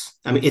this,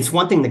 I mean, it's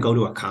one thing to go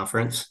to a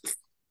conference.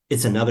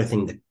 It's another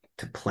thing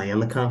to plan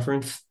the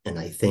conference. And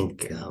I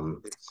think,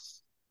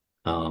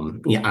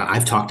 yeah,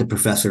 I've talked to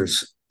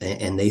professors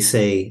and they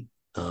say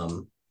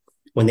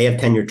when they have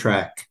tenure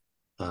track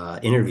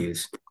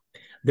interviews,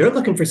 they're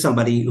looking for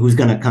somebody who's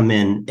going to come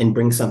in and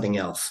bring something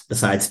else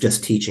besides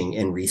just teaching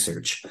and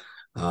research.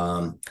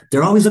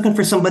 They're always looking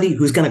for somebody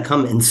who's going to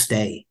come and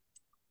stay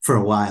for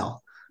a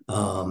while.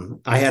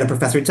 I had a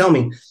professor tell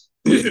me,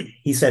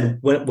 he said,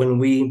 when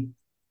we,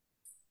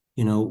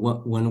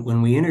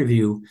 when we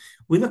interview,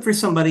 we look for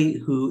somebody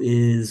who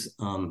is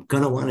going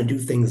to want to do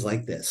things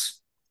like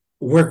this,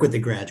 work with the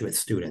graduate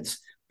students,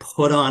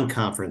 put on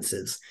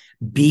conferences,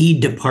 be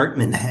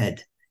department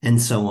head,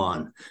 and so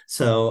on.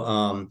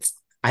 So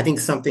I think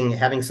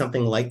having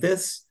something like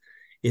this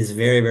is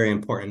very, very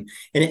important.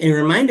 And it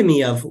reminded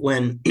me of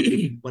when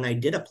when I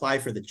did apply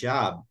for the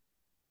job.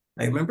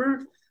 I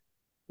remember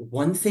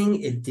one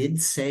thing it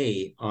did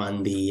say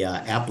on the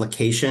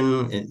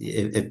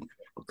application,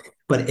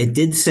 but it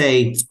did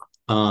say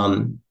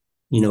um,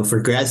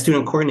 for grad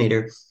student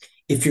coordinator,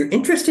 if you're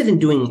interested in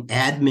doing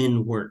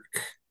admin work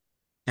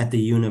at the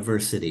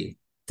university,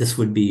 this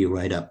would be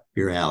right up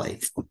your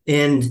alley.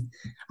 And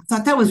I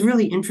thought that was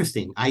really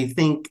interesting. I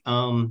think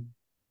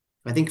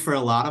for a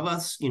lot of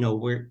us,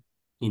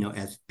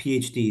 as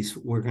PhDs,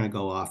 we're going to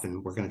go off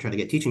and we're going to try to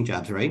get teaching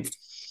jobs, right?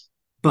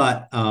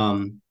 But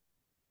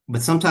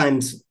but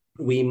sometimes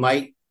we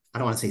might, I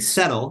don't want to say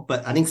settle,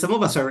 but I think some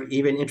of us are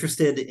even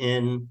interested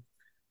in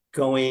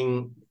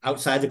going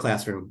outside the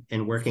classroom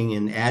and working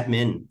in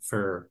admin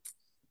for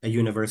a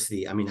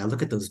university. I mean, I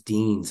look at those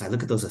deans, I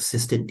look at those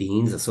assistant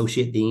deans,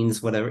 associate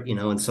deans, whatever,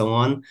 and so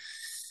on.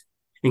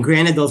 And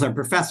granted, those are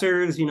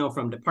professors,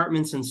 from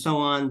departments and so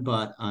on,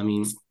 but I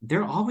mean,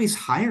 they're always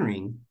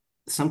hiring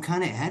some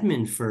kind of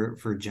admin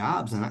for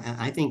jobs. And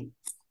I think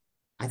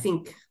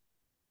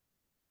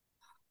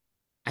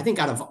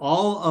out of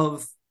all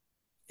of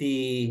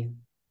the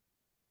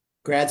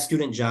grad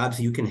student jobs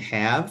you can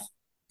have,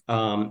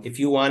 if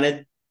you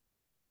wanted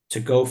to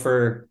go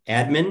for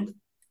admin,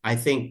 I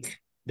think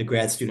the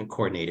grad student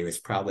coordinator is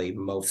probably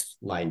most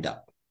lined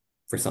up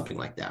for something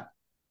like that.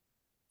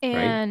 Right.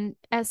 And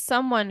as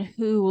someone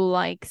who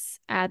likes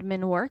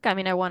admin work, I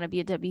mean, I want to be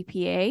a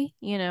WPA,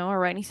 a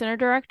writing center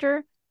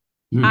director.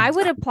 Mm. I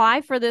would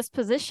apply for this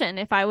position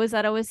if I was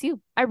at OSU.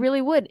 I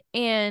really would.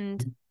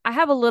 And I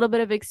have a little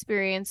bit of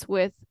experience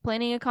with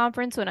planning a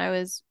conference when I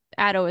was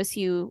at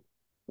OSU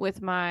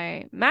with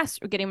my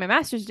getting my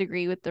master's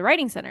degree with the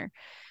writing center.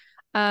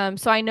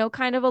 So I know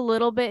kind of a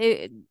little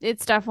bit.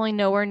 It's definitely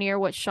nowhere near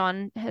what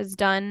Sean has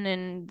done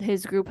and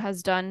his group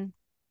has done,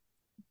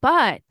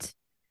 but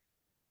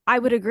I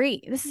would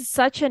agree. This is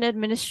such an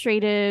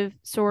administrative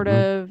sort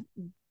of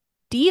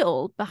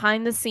deal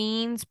behind the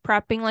scenes,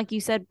 prepping, like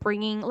you said,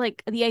 bringing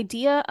like the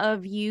idea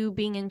of you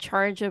being in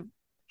charge of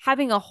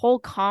having a whole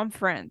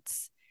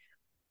conference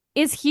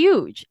is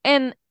huge.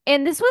 And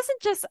this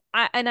wasn't just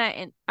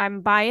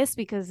I'm biased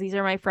because these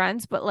are my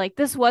friends, but like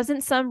this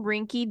wasn't some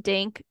rinky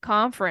dink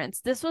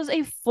conference. This was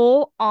a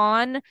full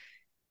on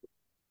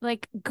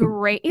like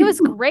great. It was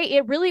great.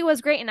 It really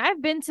was great. And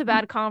I've been to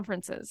bad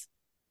conferences.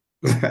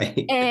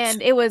 Right. And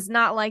it was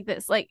not like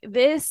this. Like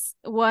this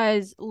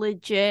was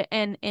legit.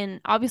 And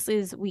obviously,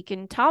 as we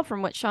can tell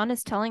from what Sean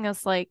is telling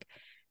us, like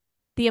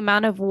the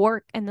amount of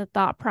work and the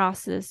thought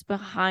process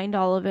behind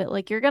all of it,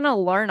 like you're going to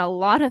learn a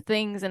lot of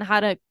things and how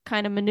to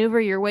kind of maneuver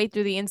your way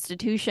through the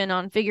institution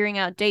on figuring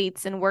out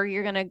dates and where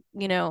you're going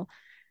to,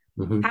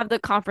 have the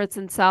conference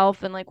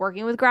itself and like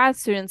working with grad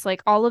students.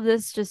 Like all of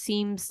this just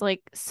seems like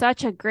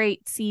such a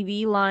great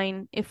CV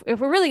line. If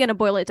we're really going to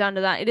boil it down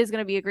to that, it is going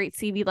to be a great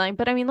CV line.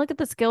 But I mean, look at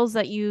the skills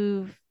that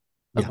you've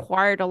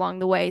acquired along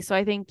the way. So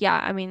I think,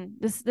 I mean,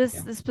 this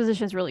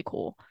position is really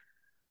cool.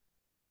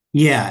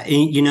 Yeah,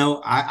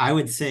 I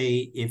would say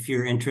if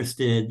you're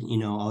interested,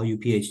 all you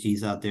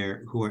PhDs out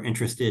there who are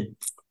interested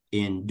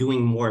in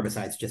doing more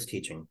besides just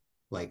teaching,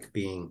 like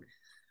being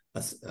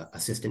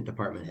assistant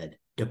department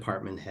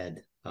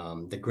head,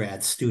 the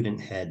grad student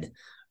head,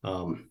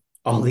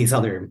 all these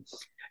other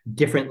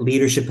different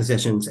leadership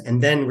positions, and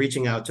then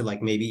reaching out to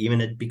like maybe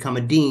even become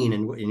a dean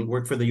and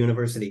work for the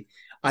university.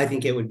 I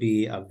think it would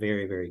be a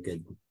very, very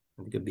good.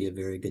 I think it'd be a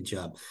very good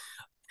job.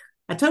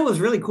 I tell you what was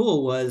really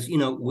cool was,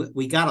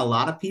 we got a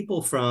lot of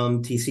people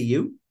from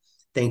TCU.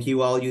 Thank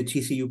you, all you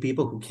TCU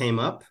people who came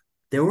up.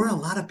 There were a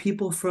lot of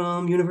people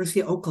from University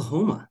of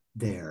Oklahoma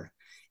there.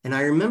 And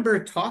I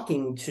remember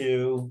talking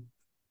to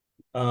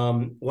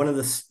one of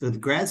the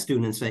grad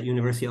students at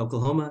University of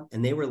Oklahoma,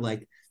 and they were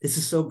like, this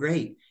is so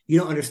great. You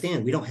don't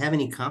understand. We don't have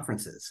any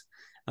conferences.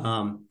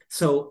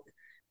 So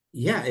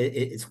yeah,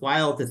 it's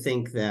wild to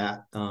think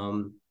that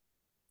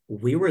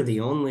we're the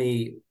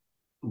only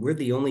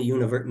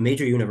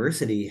major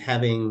university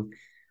having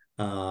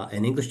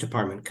an English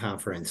department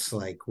conference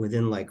like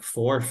within like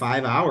 4 or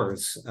 5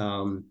 hours,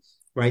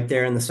 right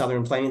there in the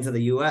Southern Plains of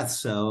the U.S.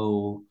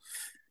 So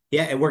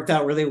yeah, it worked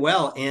out really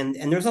well. And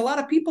there's a lot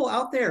of people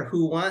out there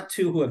who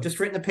have just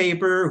written a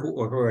paper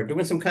or who are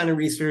doing some kind of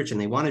research and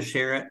they want to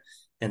share it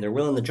and they're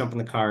willing to jump in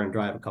the car and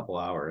drive a couple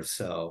hours.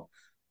 So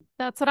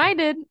that's what I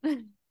did.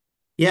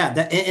 Yeah,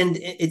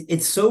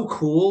 it's so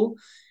cool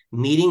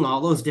meeting all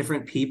those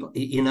different people.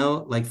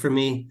 Like for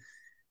me,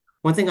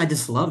 one thing I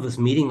just loved was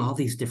meeting all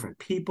these different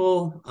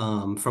people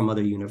from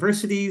other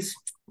universities,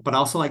 but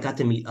also I got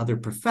to meet other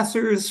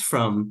professors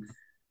from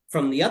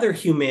the other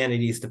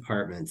humanities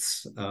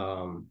departments.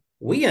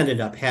 We ended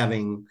up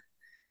having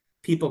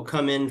people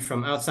come in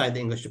from outside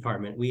the English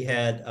department. We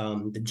had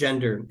the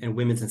gender and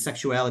women's and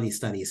sexuality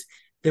studies.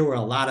 There were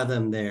a lot of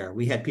them there.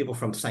 We had people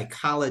from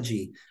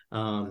psychology.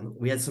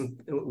 We had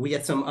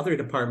some other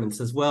departments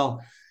as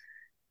well.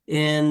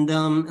 And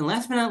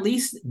last but not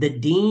least, the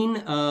dean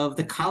of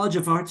the College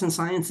of Arts and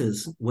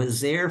Sciences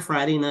was there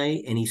Friday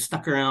night, and he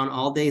stuck around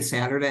all day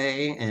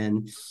Saturday.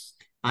 And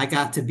I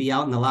got to be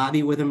out in the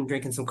lobby with him,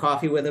 drinking some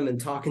coffee with him and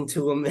talking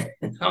to him.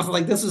 And I was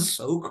like, this is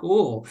so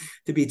cool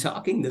to be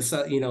talking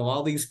to,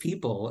 all these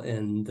people.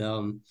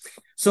 And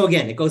so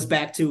again, it goes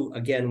back to,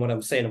 again, what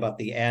I'm saying about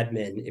the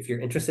admin. If you're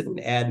interested in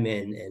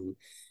admin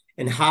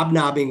and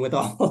hobnobbing with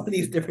all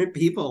these different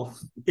people.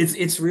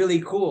 It's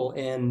really cool,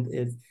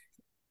 and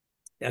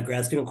a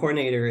grad student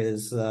coordinator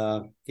is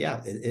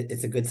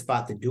it's a good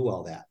spot to do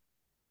all that.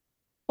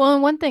 Well,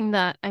 and one thing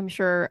that I'm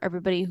sure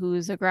everybody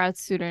who's a grad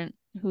student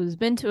who's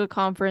been to a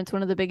conference,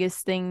 one of the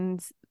biggest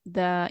things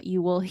that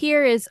you will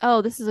hear is,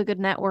 oh, this is a good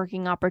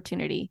networking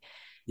opportunity.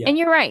 Yeah. And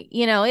you're right.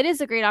 You know, it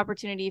is a great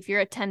opportunity if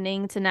you're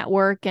attending to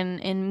network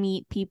and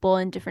meet people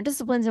in different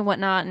disciplines and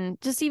whatnot, and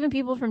just even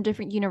people from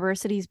different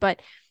universities. But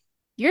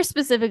you're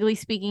specifically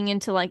speaking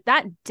into like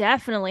that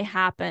definitely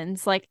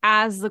happens like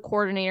as the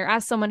coordinator,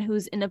 as someone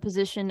who's in a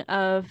position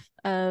of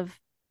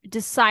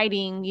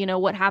deciding, you know,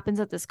 what happens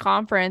at this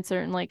conference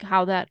or like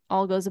how that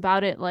all goes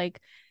about it.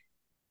 Like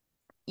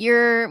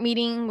you're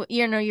meeting,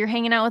 you know, you're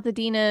hanging out with the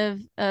dean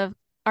of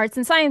arts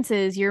and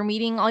sciences, you're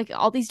meeting like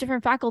all these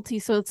different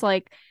faculties. So it's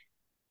like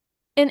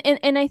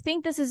and I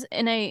think this is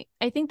and I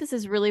think this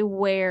is really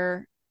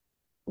where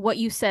what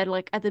you said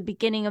like at the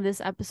beginning of this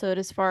episode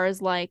as far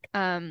as like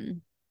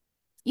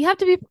you have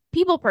to be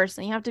people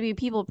person. You have to be a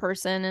people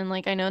person. And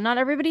like, I know not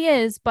everybody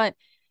is, but,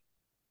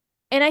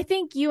 and I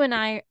think you and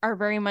I are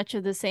very much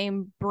of the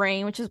same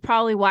brain, which is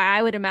probably why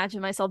I would imagine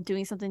myself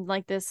doing something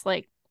like this.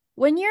 Like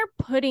when you're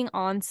putting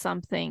on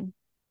something,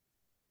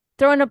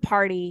 throwing a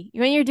party,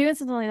 when you're doing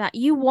something like that,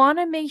 you want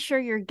to make sure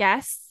your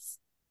guests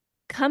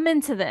come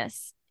into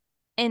this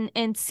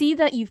and see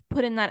that you've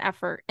put in that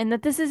effort and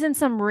that this isn't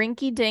some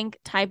rinky dink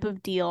type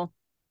of deal.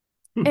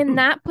 And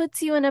that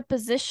puts you in a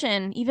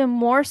position even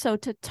more so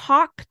to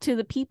talk to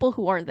the people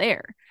who are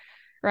there,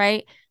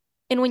 right?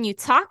 And when you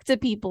talk to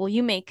people,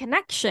 you make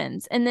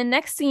connections. And then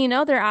next thing you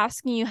know, they're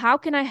asking you, how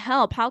can I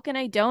help? How can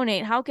I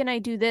donate? How can I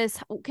do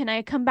this? Can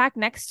I come back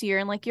next year?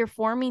 And like you're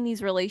forming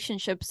these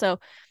relationships. So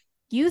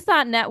you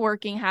thought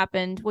networking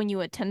happened when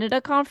you attended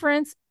a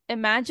conference.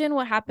 Imagine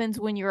what happens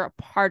when you're a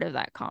part of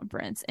that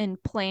conference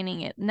and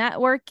planning it.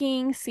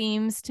 Networking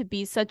seems to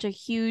be such a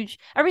huge,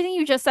 everything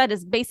you just said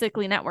is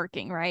basically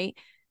networking, right?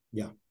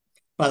 Yeah.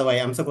 By the way,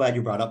 I'm so glad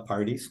you brought up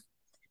parties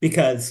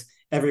because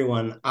I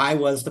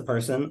was the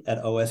person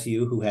at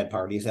OSU who had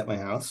parties at my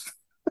house.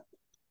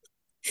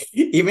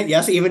 Even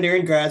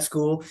during grad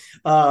school,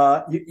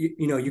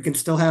 you know, you can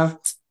still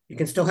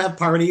have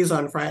parties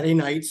on Friday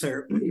nights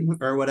or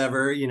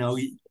whatever, you know,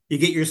 you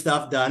get your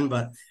stuff done.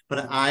 But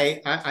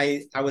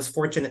I was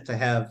fortunate to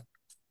have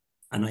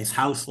a nice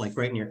house like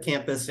right near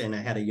campus, and I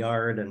had a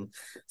yard, and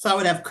so I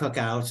would have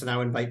cookouts and I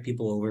would invite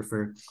people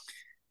over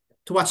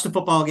to watch the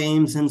football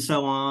games and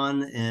so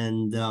on.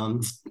 And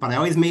but I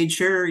always made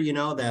sure,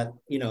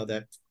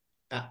 that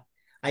uh,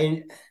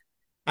 I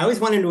I always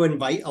wanted to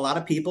invite a lot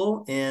of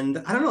people, and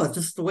I don't know, it's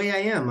just the way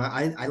I am.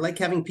 I like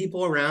having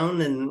people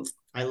around, and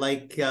I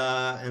like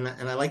and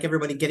I like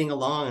everybody getting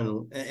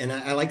along, and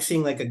I like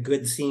seeing like a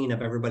good scene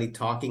of everybody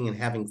talking and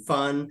having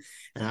fun.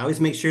 And I always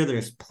make sure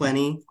there's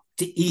plenty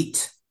to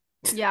eat.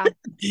 Yeah.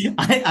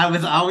 I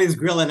was always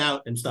grilling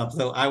out and stuff,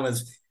 so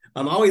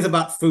I'm always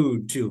about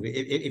food too.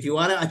 If you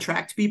want to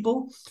attract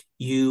people,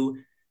 you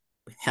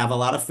have a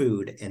lot of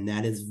food, and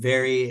that is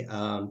very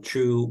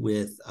true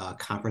with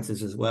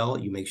conferences as well.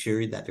 You make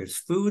sure that there's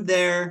food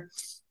there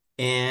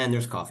and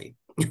there's coffee.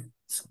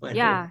 So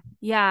anyway.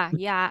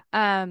 Yeah.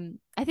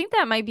 I think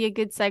that might be a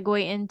good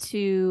segue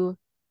into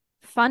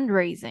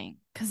fundraising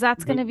because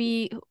that's going to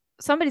be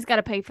somebody's got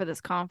to pay for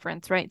this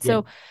conference, right? Yeah.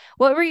 So,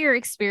 what were your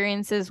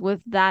experiences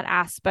with that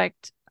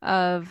aspect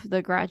of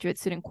the graduate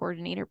student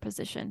coordinator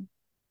position?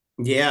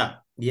 Yeah.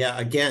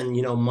 Again,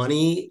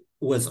 money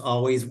was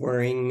always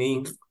worrying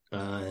me,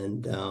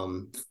 and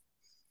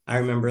I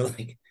remember like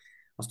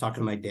I was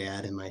talking to my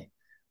dad, and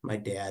my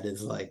dad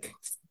is like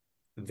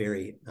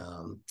very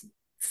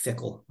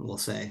fickle, we'll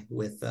say,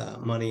 with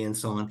money and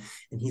so on.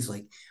 And he's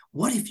like,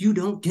 "What if you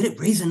don't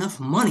raise enough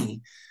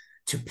money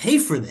to pay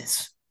for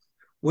this?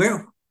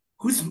 Where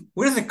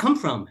where does it come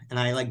from?" And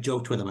I like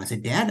joked with him. I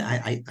said, "Dad,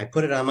 I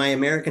put it on my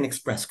American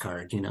Express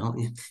card.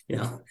 I'm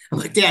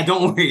like, Dad,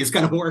 don't worry, it's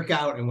gonna work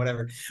out and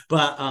whatever."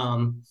 But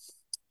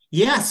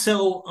yeah,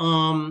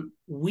 so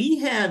we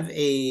have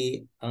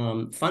a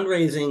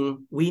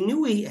fundraising. We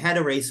knew we had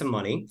to raise some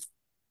money.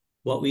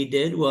 What we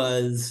did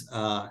was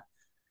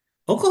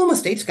Oklahoma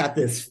State's got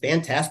this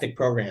fantastic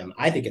program.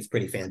 I think it's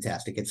pretty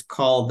fantastic. It's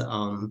called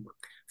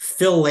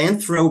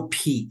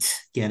Philanthropete.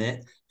 Get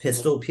it?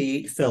 Pistol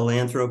Pete,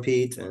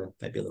 Philanthropete.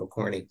 Might be a little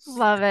corny.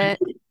 Love it.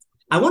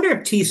 I wonder if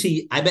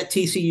I bet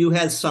TCU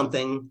has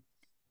something.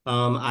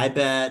 I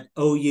bet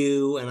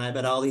OU and I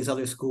bet all these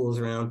other schools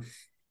around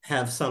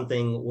have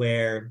something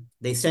where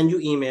they send you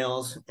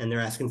emails and they're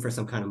asking for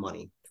some kind of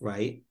money,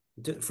 right?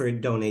 For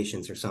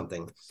donations or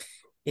something.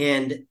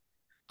 And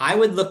I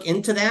would look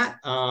into that.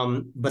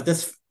 But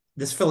this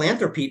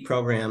Philanthropete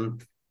program,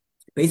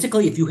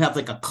 basically, if you have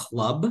like a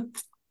club,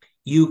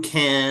 you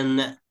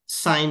can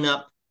sign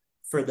up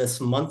for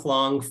this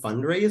month-long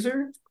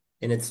fundraiser,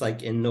 and it's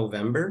like in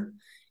November.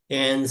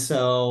 And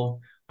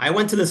so I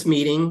went to this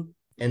meeting,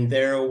 and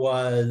there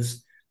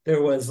was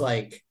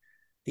like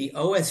the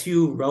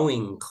OSU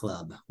rowing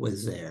club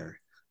was there.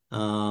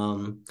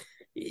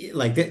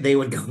 Like they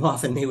would go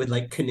off and they would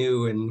like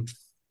canoe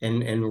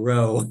and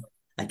row,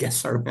 I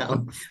guess,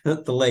 around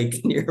the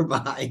lake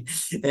nearby.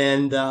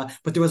 And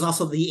but there was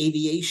also the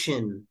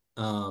aviation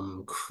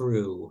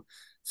crew.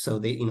 So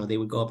they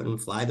would go up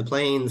and fly the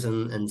planes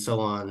and so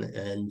on.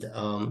 And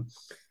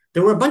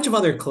there were a bunch of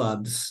other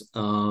clubs,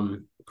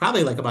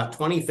 probably like about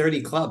 20,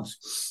 30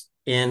 clubs.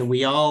 And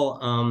we all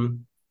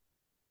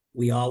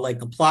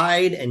like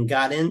applied and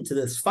got into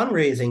this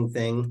fundraising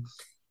thing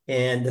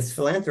and this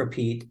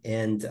philanthropy.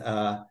 And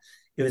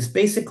it was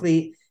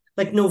basically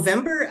like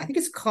November. I think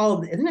it's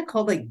called, isn't it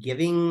called like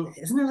giving?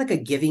 Isn't there like a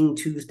Giving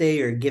Tuesday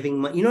or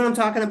Giving? You know what I'm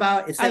talking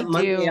about? It's I that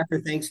Monday do.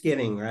 after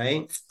Thanksgiving,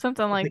 right?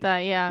 Something It's like like that.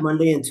 Yeah.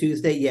 Monday and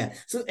Tuesday. Yeah.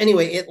 So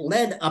anyway, it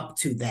led up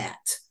to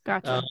that.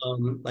 Gotcha.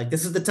 Like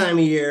this is the time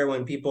of year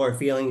when people are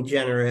feeling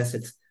generous.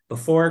 It's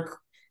before,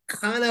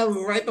 kind of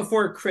right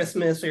before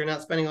Christmas, so you're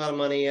not spending a lot of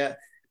money yet.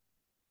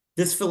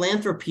 This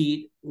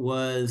philanthropy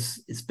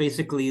it's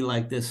basically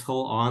like this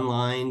whole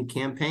online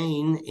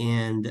campaign.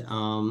 And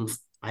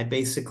I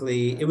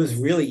basically, it was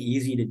really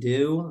easy to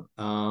do.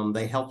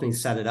 They helped me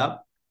set it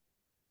up,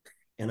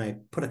 and I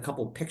put a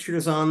couple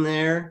pictures on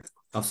there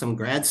of some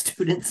grad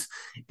students,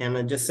 and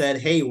I just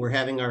said, hey, we're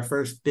having our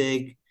first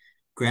big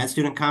grad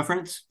student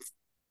conference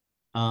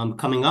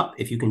coming up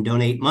if you can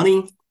donate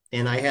money.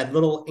 And I had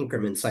little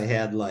increments. I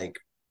had like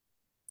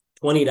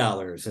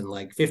 $20 and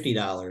like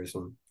 $50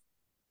 and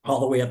all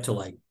the way up to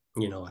like,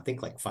 I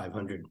think like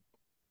 500.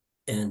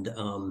 And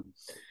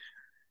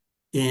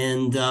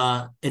and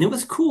it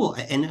was cool.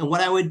 And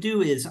what I would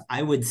do is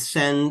I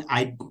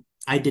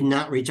did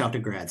not reach out to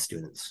grad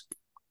students.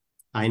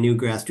 I knew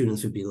grad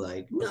students would be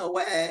like, no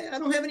way, I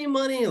don't have any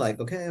money. Like,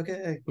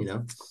 okay.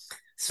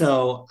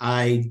 So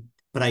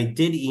but I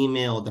did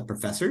email the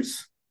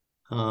professors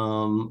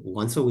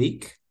once a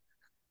week,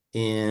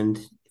 and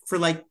for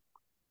like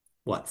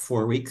what,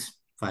 4 weeks,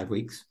 5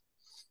 weeks,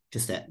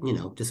 just that,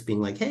 just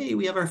being like, hey,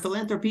 we have our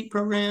philanthropy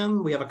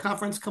program. We have a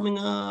conference coming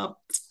up.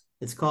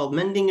 It's called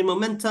Mending and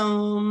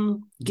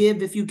Momentum.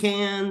 Give if you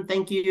can.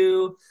 Thank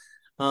you.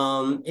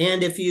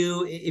 And if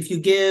you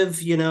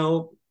give, you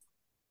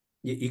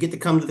get to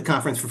come to the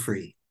conference for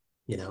free,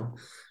 you know.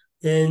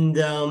 And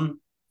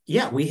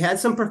yeah, we had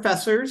some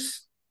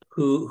professors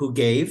who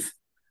gave.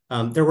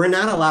 There were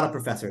not a lot of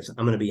professors,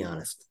 I'm going to be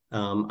honest.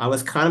 I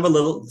was kind of a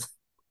little,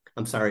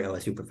 I'm sorry,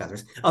 OSU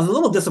professors. I was a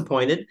little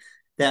disappointed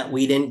that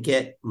we didn't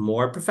get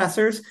more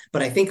professors,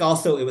 but I think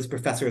also it was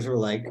professors who were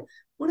like,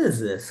 what is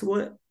this?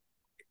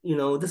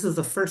 This is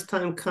the first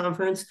time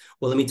conference.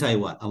 Well, let me tell you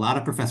what, a lot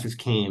of professors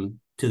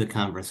came to the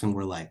conference and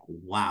were like,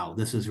 wow,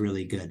 this is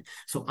really good.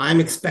 So I'm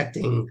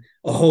expecting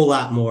a whole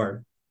lot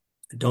more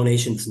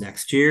donations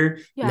next year,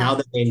 Yeah. now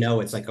that they know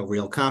it's like a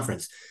real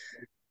conference.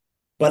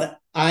 But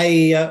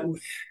I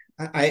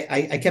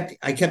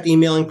kept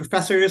emailing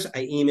professors.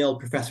 I emailed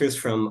professors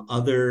from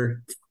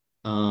other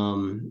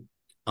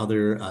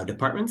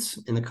departments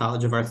in the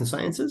College of Arts and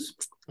Sciences.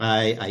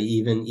 I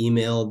even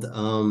emailed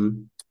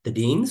the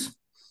deans.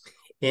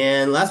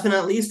 And last but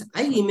not least,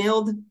 I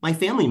emailed my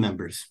family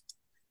members.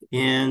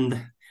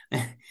 And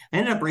I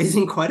ended up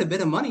raising quite a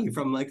bit of money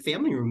from like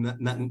family,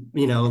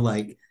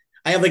 like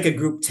I have like a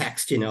group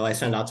text, I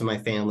send out to my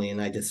family, and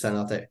I just send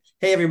out that,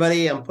 hey,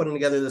 everybody, I'm putting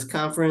together this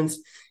conference,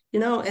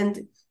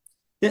 and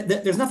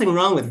there's nothing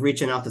wrong with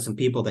reaching out to some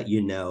people that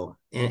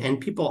and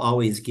people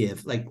always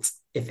give. Like,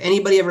 if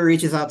anybody ever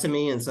reaches out to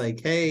me and it's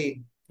like,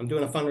 hey, I'm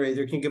doing a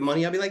fundraiser, can you give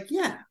money? I'll be like,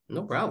 yeah,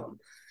 no problem.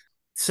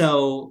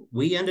 So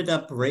we ended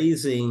up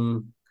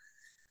raising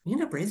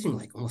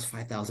like almost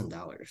 $5,000.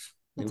 It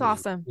That's was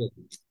awesome. it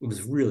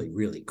was really,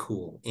 really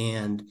cool.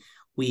 And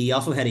we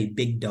also had a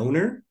big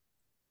donor,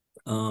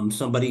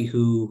 somebody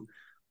who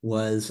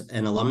was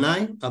an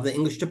alumni of the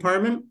English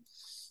department,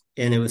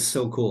 and it was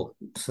so cool.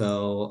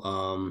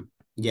 So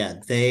yeah,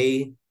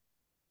 they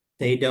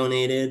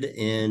donated.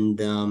 And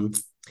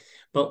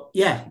but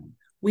yeah,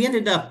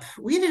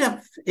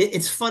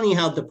 it's funny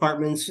how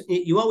departments,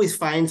 you always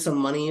find some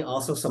money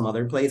also some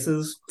other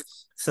places.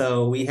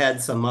 So we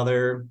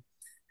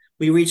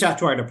reached out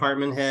to our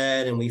department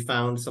head, and we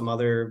found some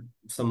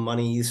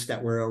monies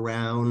that were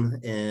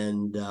around.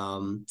 And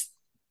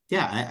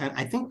yeah,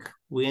 I think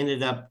we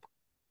ended up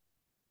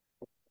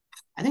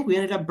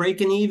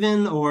breaking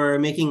even or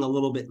making a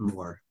little bit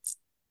more.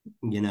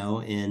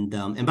 And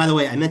by the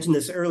way, I mentioned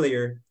this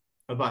earlier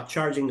about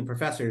charging the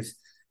professors.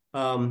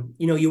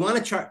 You want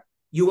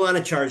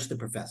to charge the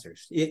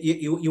professors.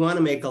 You want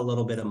to make a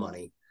little bit of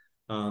money.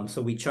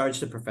 So we charge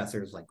the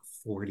professors like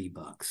 $40,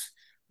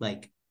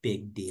 like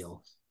big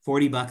deal.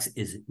 $40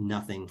 is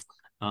nothing.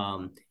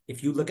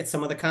 If you look at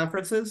some of the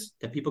conferences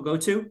that people go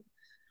to,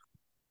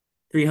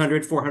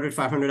 $300, $400,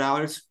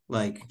 $500,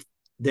 like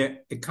their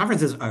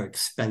conferences are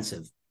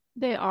expensive.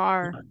 They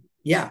are.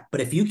 Yeah,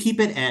 but if you keep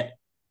it at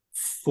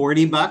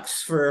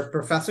 $40 for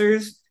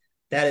professors,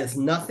 that is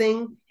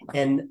nothing.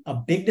 And a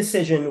big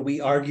decision we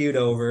argued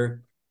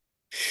over: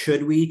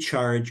 should we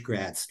charge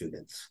grad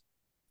students?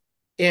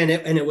 And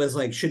it was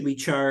like, should we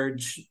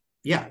charge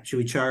grad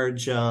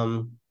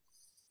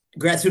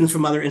students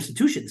from other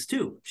institutions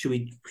too? Should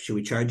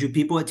we charge you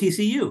people at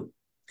TCU?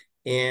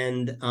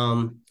 And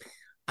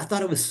I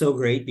thought it was so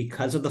great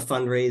because of the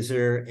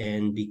fundraiser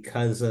and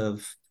because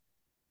of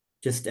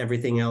just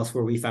everything else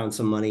where we found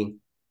some money.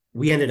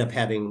 We ended up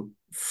having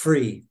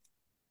free,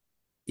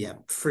 yeah,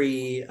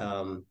 free,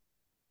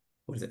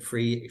 what is it?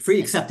 Free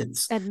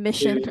acceptance.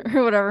 Admission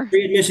or whatever.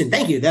 Free admission.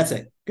 Thank you. That's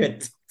it.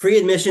 Good. Free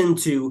admission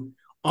to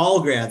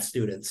all grad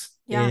students.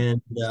 Yeah,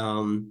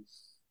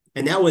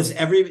 And that was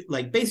every,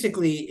 like,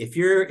 basically if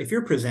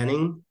you're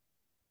presenting,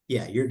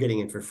 yeah, you're getting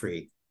it for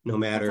free, no that's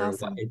matter what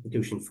awesome.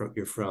 institution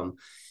you're from.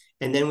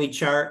 And then we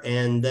chart,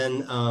 and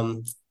then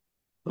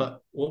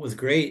but what was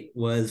great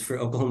was for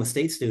Oklahoma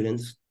State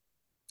students,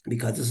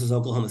 because this is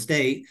Oklahoma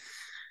State,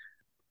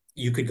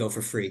 you could go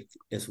for free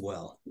as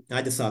well.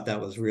 I just thought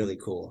that was really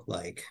cool.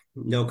 Like,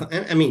 no,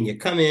 I mean, you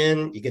come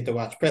in, you get to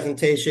watch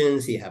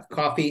presentations, you have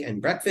coffee and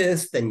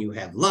breakfast, then you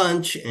have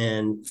lunch,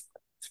 and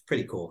it's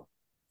pretty cool.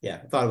 Yeah,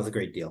 I thought it was a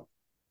great deal.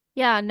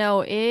 Yeah,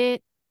 no,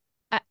 I,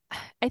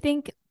 I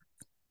think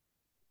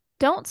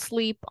don't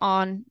sleep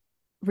on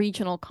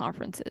regional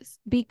conferences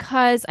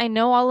because I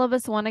know all of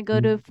us want to go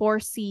to Mhm. Four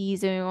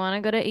Cs and we want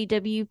to go to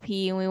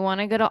AWP and we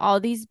want to go to all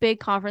these big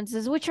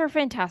conferences, which are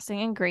fantastic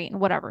and great and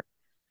whatever.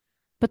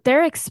 But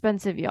they're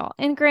expensive, y'all.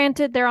 And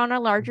granted, they're on a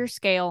larger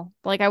scale.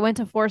 Like I went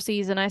to Four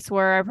Cs and I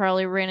swear I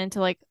probably ran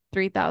into like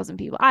 3,000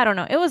 people. I don't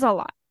know. It was a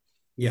lot.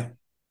 Yeah.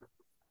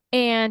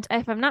 And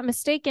if I'm not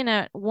mistaken,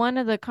 at one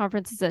of the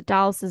conferences that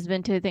Dallas has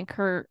been to, I think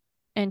her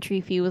entry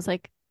fee was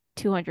like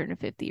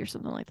 250 or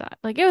something like that.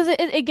 Like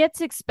it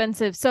gets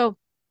expensive. So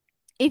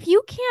if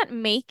you can't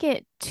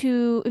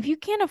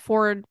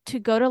afford to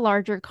go to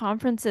larger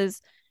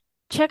conferences,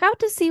 check out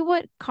to see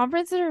what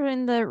conferences are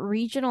in the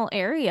regional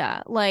area.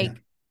 Yeah. Like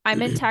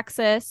I'm in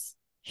Texas,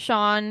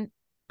 Sean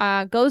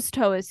goes to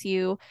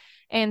OSU,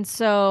 and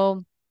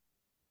so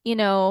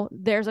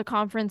there's a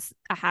conference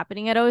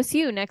happening at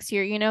OSU next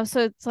year,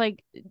 so it's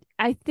like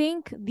I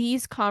think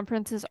these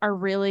conferences are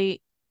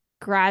really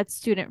grad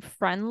student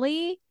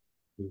friendly,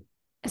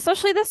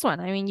 especially this one.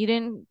 I mean, you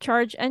didn't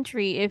charge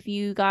entry if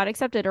you got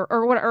accepted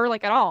or what, or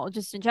like at all,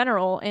 just in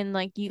general. And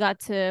like you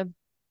got to,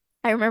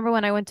 I remember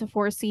when I went to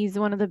Four Cs,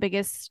 one of the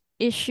biggest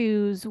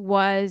issues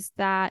was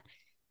that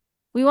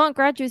we want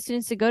graduate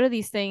students to go to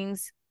these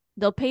things.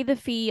 They'll pay the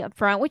fee up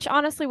front, which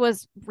honestly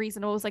was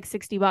reasonable. It was like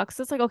 $60.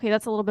 So it's like, okay,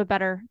 that's a little bit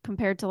better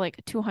compared to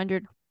like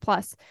 200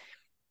 plus.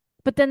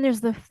 But then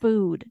there's the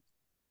food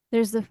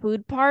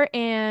part.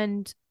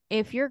 And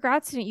if you're a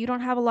grad student, you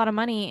don't have a lot of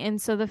money.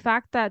 And so the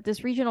fact that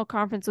this regional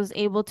conference was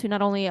able to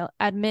not only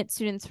admit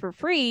students for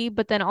free,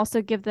 but then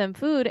also give them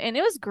food, and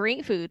it was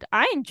great food.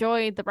 I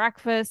enjoyed the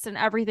breakfast and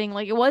everything.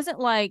 Like it wasn't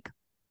like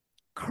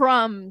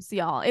crumbs,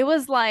 y'all. It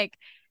was like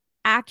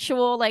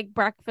actual like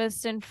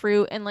breakfast and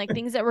fruit and like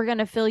things that were going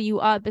to fill you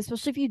up,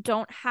 especially if you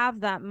don't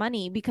have that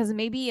money, because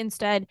maybe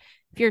instead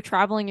if you're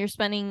traveling, you're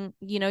spending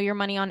your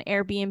money on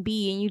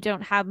Airbnb and you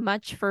don't have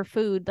much for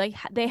food. Like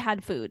they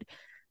had food. Mhm.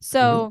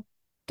 So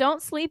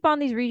don't sleep on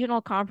these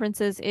regional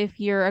conferences. If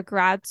you're a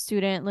grad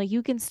student, like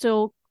you can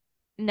still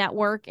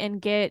network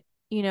and get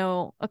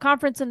a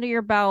conference under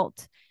your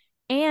belt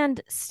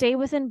and stay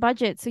within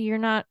budget, so you're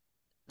not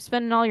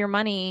spending all your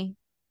money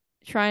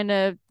trying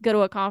to go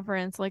to a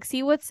conference. Like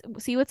see what's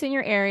in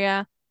your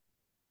area.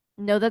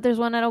 Know that there's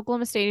one at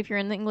Oklahoma State if you're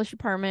in the English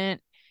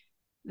department.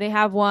 They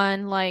have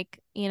one. Like,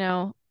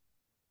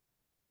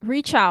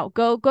 reach out.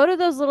 Go to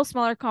those little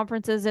smaller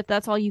conferences if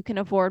that's all you can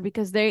afford,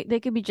 because they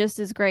could be just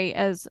as great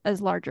as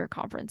larger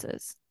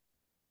conferences.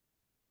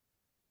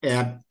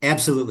 Yeah,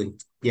 absolutely.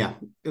 Yeah.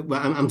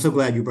 Well, I'm so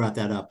glad you brought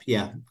that up.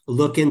 Yeah.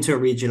 Look into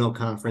regional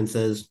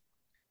conferences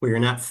where you're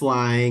not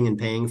flying and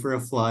paying for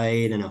a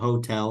flight and a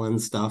hotel and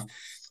stuff.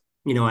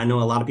 I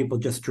know a lot of people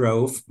just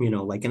drove,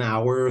 like an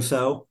hour or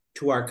so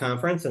to our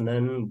conference and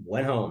then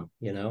went home,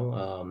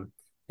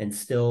 and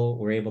still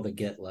were able to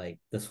get like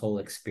this whole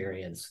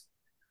experience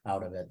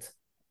out of it.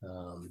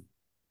 Um,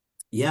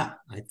 yeah,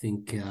 I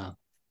think,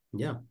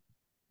 yeah.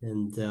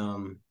 And,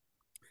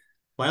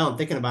 well, I'm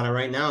thinking about it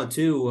right now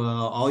too.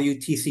 All you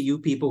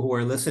TCU people who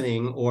are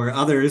listening, or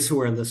others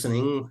who are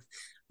listening,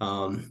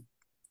 um,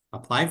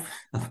 apply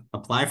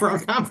apply for our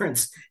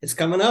conference. It's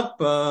coming up.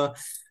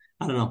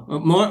 I don't know.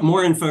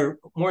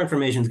 More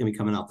information is going to be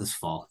coming out this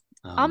fall.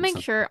 So. I'll make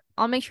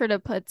sure to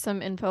put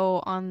some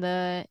info on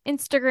the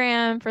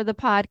Instagram for the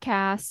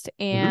podcast,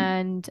 Mhm.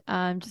 and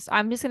I'm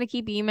just gonna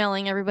keep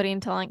emailing everybody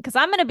and telling, because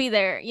I'm gonna be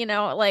there.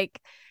 Like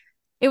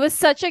it was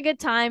such a good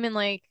time, and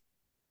like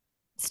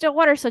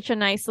Stillwater's such a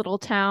nice little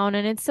town,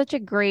 and it's such a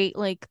great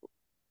like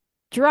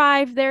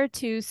drive there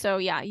too. So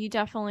yeah, you Yeah.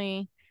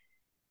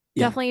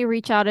 definitely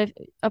reach out, if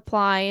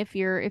apply if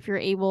you're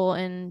able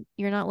and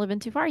you're not living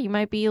too far. You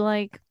might be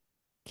like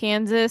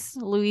Kansas,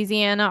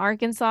 Louisiana,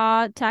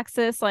 Arkansas,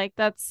 Texas, like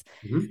that's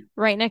Mhm.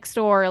 right next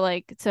door,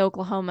 like to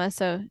Oklahoma.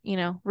 So,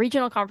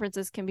 regional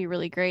conferences can be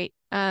really great.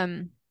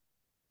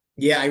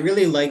 Yeah, I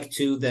really like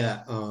too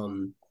that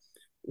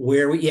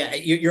where we yeah,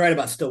 you're right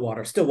about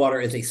Stillwater. Stillwater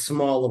is a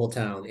small little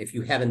town. If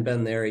you haven't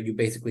been there, you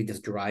basically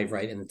just drive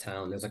right in the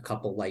town. There's a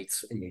couple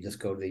lights and you just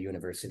go to the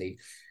university.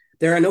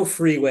 There are no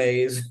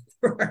freeways,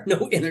 there are no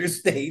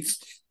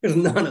interstates. There's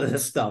none of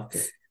this stuff.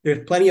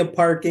 there's plenty of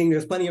parking.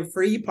 There's plenty of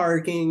free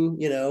parking.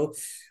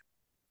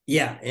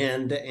 Yeah,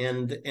 and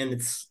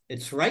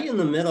it's right in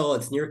the middle.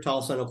 It's near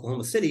Tulsa and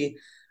Oklahoma City,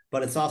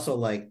 but it's also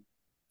like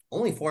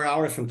only 4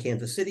 hours from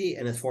Kansas City,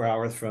 and it's 4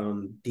 hours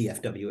from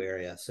DFW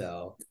area.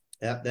 So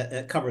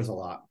that covers a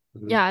lot.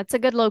 Mm-hmm. Yeah, it's a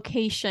good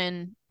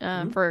location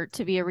Mm-hmm. for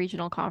to be a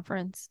regional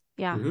conference.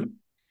 Yeah.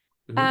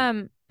 Mm-hmm.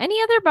 Mm-hmm.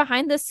 Any other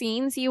behind the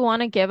scenes you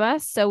want to give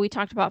us? So we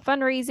talked about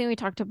fundraising, we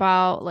talked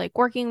about like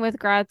working with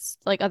grads,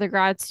 like other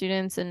grad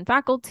students and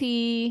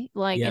faculty,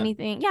 like Yeah.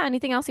 anything. Yeah,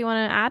 anything else you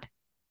want to add?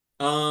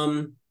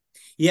 Um,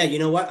 yeah, you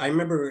know what? I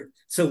remember,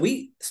 so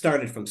we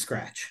started from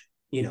scratch,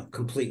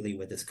 completely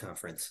with this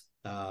conference.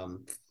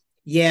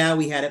 Yeah,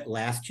 we had it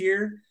last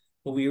year,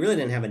 but we really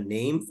didn't have a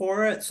name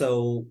for it.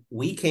 So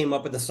we came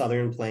up with the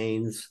Southern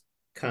Plains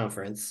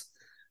Conference.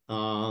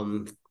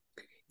 Um,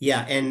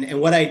 yeah, and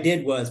what I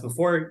did was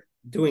before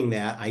doing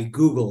that, I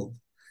Googled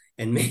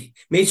and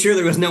made sure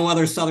there was no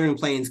other Southern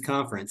Plains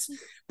Conference.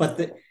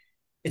 But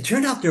it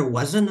turned out there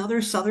was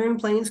another Southern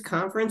Plains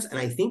Conference, and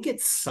I think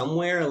it's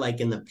somewhere like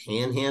in the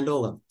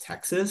panhandle of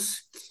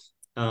Texas.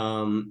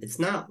 It's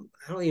not,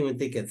 I don't even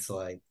think it's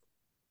like,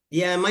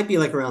 yeah, it might be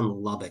like around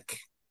Lubbock.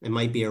 It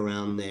might be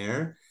around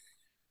there.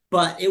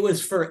 But it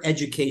was for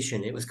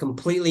education. It was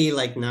completely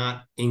like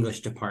not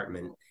English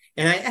department.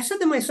 And I said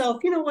to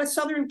myself, you know what,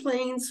 Southern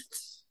Plains,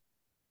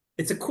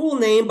 it's a cool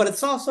name, but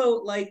it's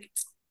also like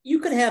you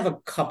could have a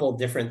couple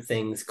different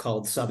things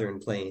called Southern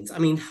Plains. I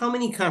mean, how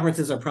many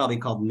conferences are probably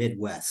called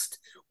Midwest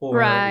or West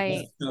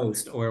Right.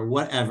 Coast or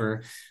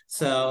whatever?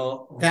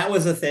 So that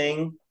was a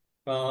thing.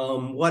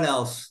 What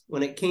else?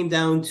 When it came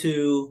down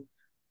to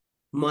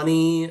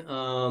money,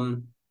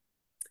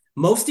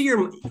 most of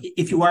your,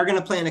 if you are going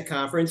to plan a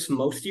conference,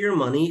 most of your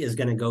money is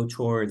going to go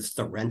towards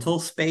the rental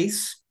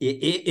space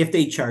if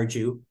they charge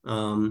you.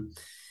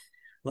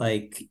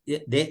 Like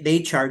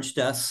they charged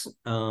us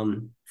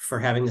for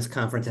having this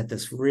conference at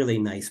this really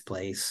nice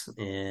place,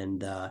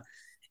 and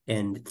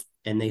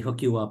they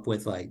hook you up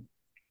with like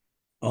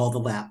all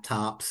the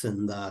laptops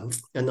and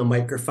the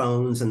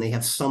microphones, and they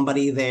have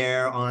somebody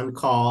there on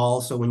call.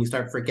 So when you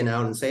start freaking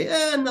out and say,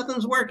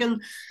 nothing's working,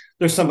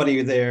 there's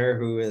somebody there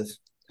who is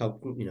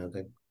help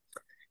to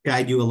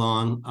guide you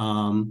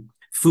along.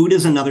 Food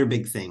is another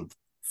big thing.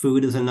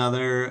 Food is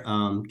another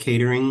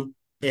catering.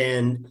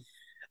 And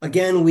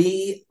again,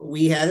 we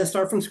had to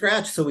start from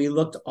scratch, so we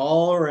looked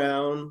all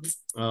around.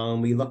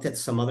 We looked at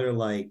some other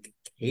like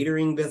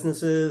catering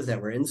businesses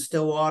that were in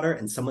Stillwater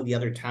and some of the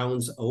other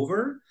towns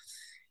over.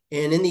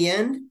 And in the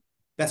end,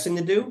 best thing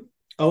to do,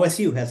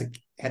 OSU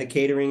had a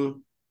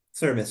catering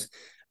service,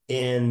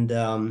 and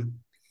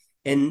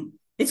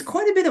it's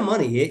quite a bit of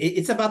money.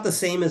 It's about the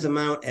same as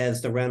amount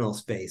as the rental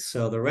space.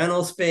 So the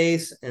rental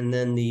space, and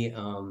then the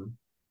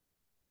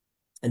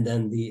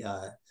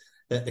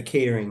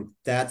catering,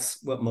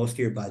 that's what most of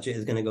your budget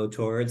is going to go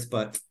towards.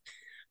 But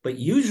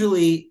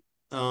usually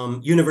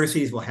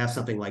universities will have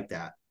something like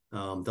that.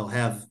 They'll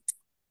have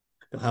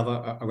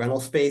a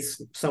rental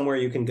space somewhere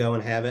you can go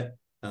and have it,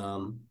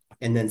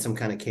 and then some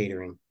kind of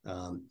catering.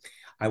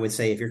 I would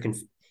say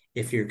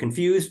if you're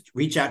confused,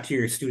 reach out to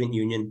your student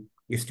union.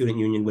 Your student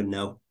union would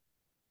know.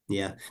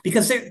 Yeah,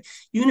 because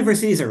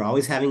universities are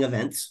always having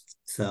events,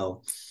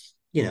 so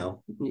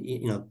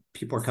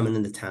people are coming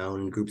into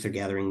town and groups are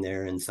gathering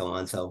there and so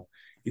on. So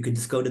you could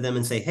just go to them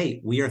and say, hey,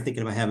 we are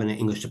thinking about having an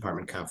English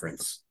department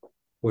conference.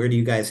 Where do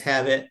you guys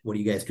have it? What do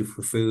you guys do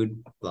for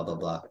food? Blah, blah,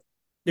 blah.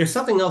 There's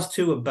something else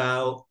too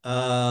about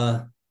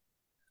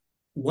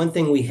one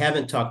thing we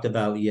haven't talked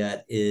about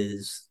yet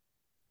is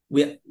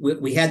we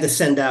had to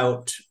send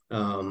out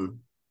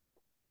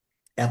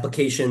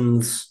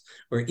applications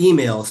or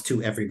emails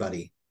to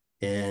everybody.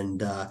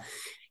 And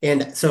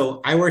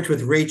so I worked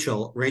with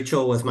Rachel.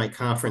 Rachel was my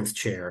conference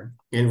chair,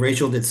 and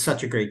Rachel did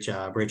such a great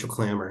job. Rachel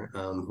Clammer,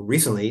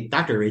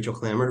 Dr. Rachel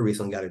Clammer, who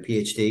recently got her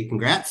PhD.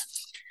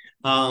 Congrats.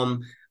 But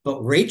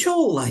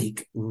Rachel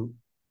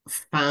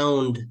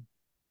found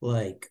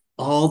like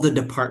all the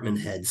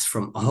department heads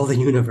from all the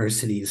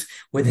universities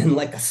within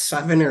like a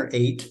 7 or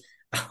 8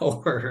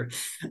 hour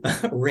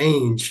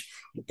range,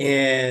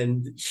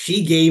 and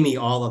she gave me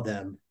all of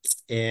them.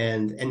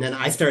 And then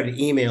I started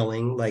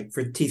emailing, like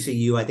for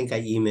TCU. I think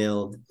I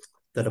emailed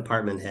the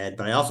department head,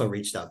 but I also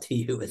reached out to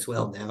you as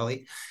well,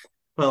 Natalie.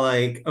 But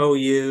like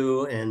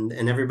OU and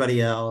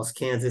everybody else,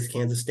 Kansas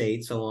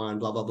State, so on,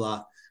 blah blah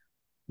blah.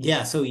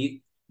 Yeah, so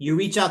you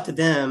reach out to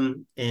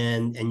them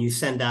and you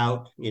send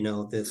out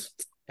this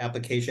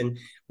application.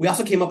 We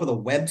also came up with a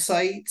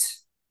website.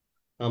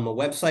 A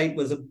website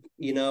was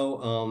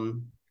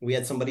we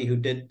had somebody who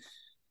did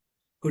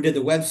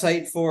the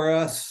website for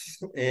us.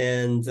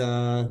 And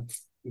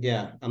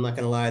yeah, I'm not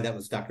going to lie, that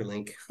was Dr.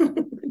 Link.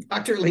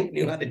 Dr. Link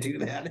knew how to do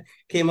that.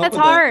 Came up That's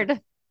with that.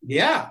 hard.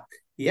 Yeah.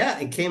 Yeah.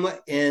 It came up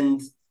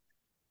and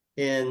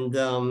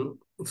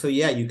so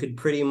yeah, you could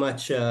pretty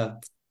much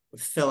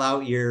fill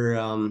out your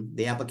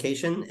the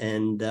application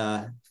and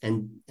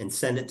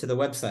send it to the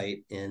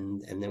website.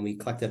 And then we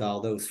collected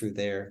all those through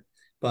there.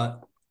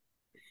 But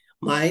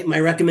my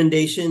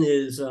recommendation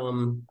is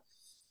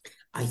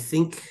I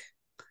think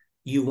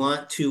you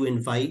want to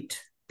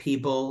invite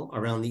people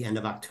around the end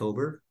of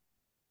October,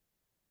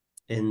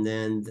 and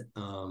then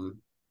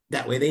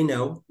that way they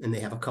know and they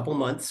have a couple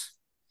months.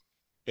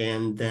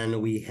 And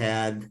then we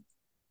had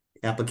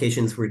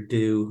applications were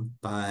due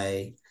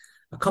by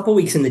a couple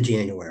weeks into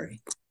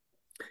January.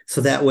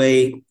 So that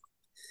way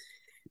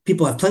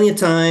people have plenty of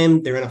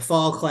time. They're in a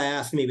fall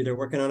class. Maybe they're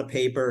working on a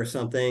paper or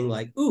something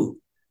like, ooh,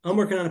 I'm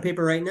working on a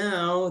paper right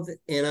now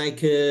and I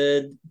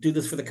could do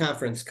this for the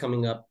conference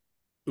coming up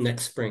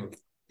next spring.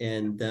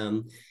 And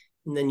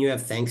then you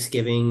have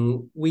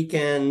Thanksgiving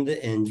weekend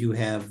and you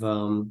have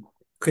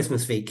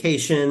Christmas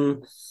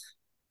vacation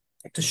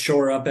to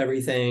shore up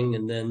everything.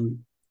 And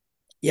then,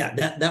 yeah,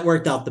 that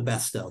worked out the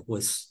best though,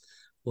 was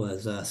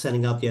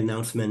sending out the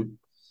announcement,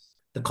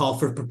 the call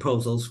for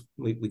proposals,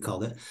 we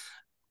called it,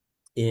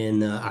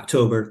 in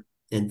October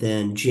and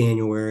then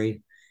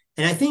January.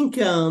 And I think,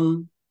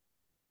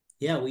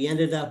 yeah, we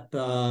ended up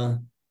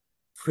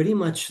pretty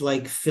much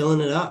like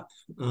filling it up.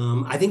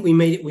 I think we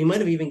might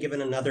have even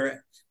given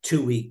another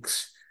 2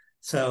 weeks.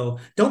 So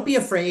don't be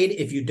afraid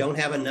if you don't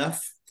have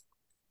enough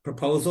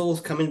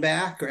proposals coming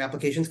back or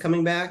applications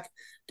coming back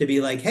to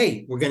be like,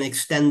 hey, we're going to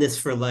extend this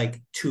for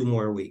like 2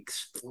 more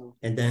weeks.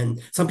 And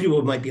then some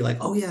people might be like,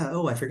 oh yeah,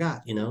 oh, I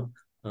forgot,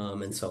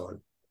 and so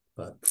on.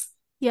 But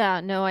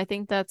Yeah, no, I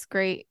think that's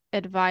great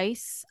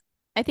advice.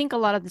 I think a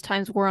lot of the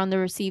times we're on the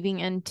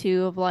receiving end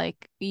too of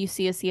like you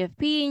see a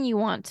CFP and you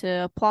want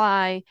to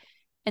apply,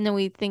 and then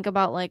we think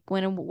about like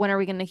when are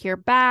we going to hear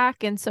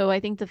back? And so I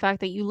think the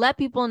fact that you let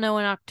people know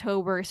in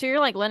October, so you're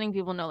like letting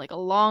people know like a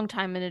long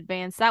time in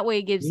advance. That way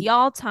it gives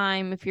y'all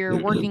time if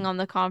you're working on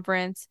the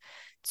conference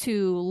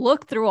to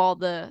look through all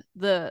the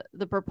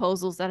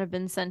proposals that have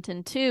been sent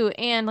in too.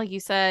 And like you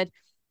said,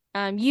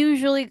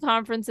 usually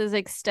conferences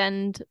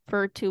extend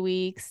for 2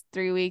 weeks,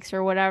 3 weeks,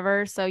 or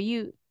whatever. So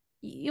you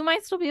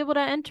might still be able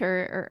to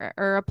enter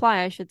or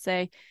apply, I should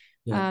say,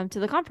 yeah. to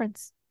the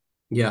conference.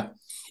 Yeah.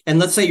 And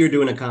let's say you're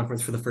doing a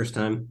conference for the first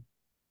time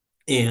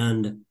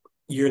and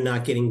you're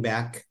not getting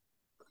back,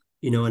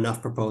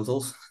 enough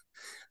proposals.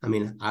 I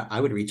mean, I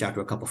would reach out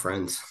to a couple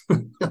friends.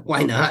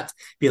 Why not?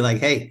 Be like,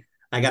 hey,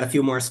 I got a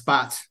few more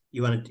spots.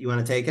 You want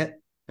to take it?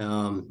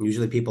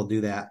 Usually people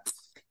do that.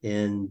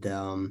 And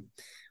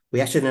we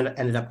actually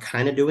ended up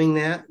kind of doing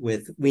that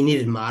we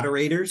needed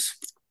moderators.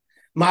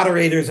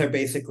 Moderators are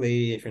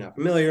basically, if you're not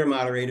familiar,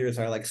 moderators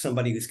are like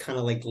somebody who's kind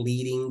of like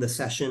leading the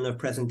session of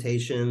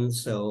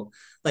presentations. So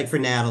like for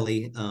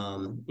Natalie,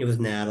 it was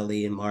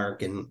Natalie and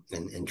Mark and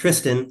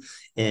Tristan.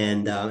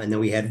 And then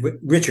we had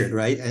Richard,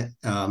 right?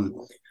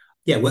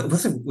 Yeah, what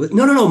was it?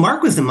 No.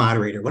 Mark was the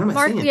moderator. What am I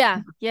Mark, saying?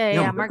 yeah.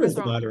 Mark Mark was was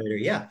the wrong. moderator.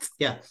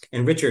 Yeah.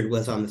 And Richard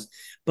was on this.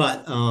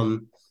 But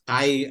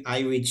I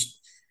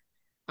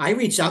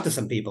reached out to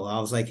some people.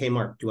 I was like, hey,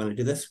 Mark, do you want to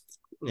do this?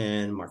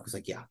 And Mark was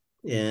like, yeah.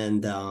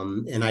 And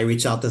I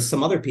reached out to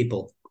some other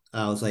people.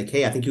 I was like,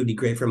 hey, I think you would be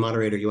great for a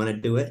moderator. You want to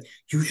do it?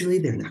 Usually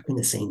they're not going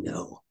to say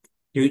no.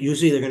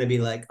 Usually they're going to be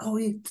like, oh,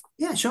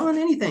 yeah, Sean,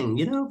 anything,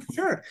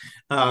 sure.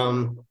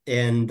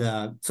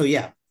 So,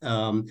 yeah,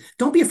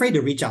 don't be afraid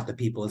to reach out to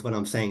people is what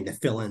I'm saying, to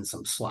fill in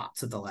some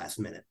slots at the last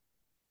minute.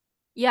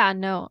 Yeah,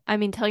 no. I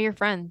mean, tell your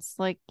friends,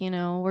 like,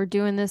 we're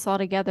doing this all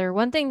together.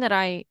 One thing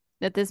that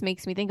this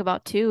makes me think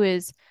about too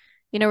is,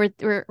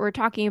 we're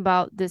talking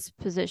about this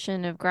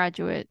position of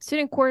graduate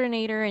student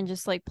coordinator and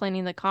just like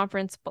planning the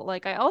conference, but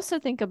like I also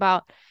think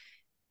about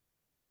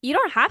you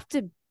don't have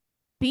to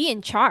be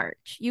in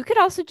charge. You could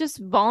also just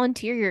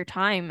volunteer your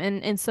time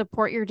and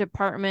support your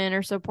department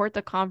or support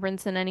the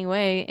conference in any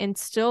way, and it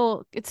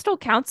still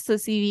counts the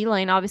CV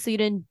line. Obviously, you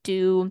didn't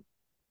do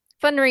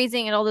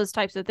fundraising and all those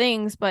types of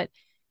things, but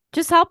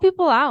just help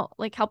people out.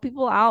 Like help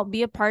people out,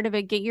 be a part of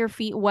it, get your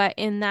feet wet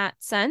in that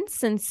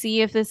sense, and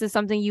see if this is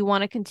something you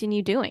want to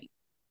continue doing.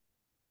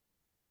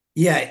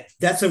 Yeah,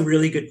 that's a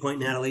really good point,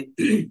 Natalie.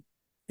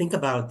 Think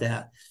about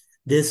that.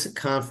 This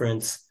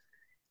conference,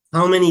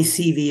 how many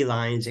CV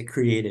lines it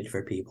created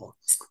for people.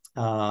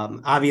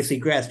 Obviously,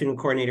 grad student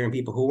coordinator and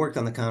people who worked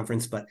on the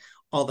conference, but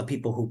all the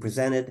people who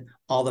presented,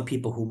 all the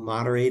people who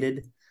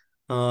moderated.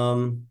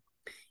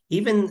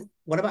 Even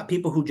what about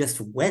people who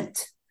just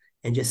went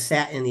and just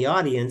sat in the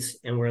audience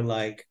and were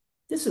like,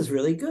 this is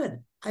really good.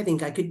 I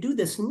think I could do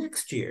this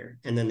next year.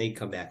 And then they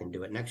come back and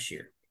do it next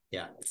year.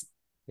 Yeah.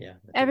 Yeah.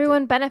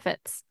 Everyone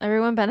benefits.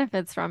 Everyone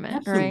benefits from it,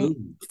 Absolutely. right?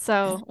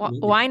 So Absolutely.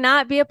 why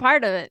not be a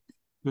part of it?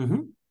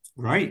 Mm-hmm.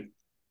 Right.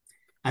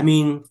 I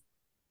mean,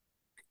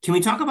 can we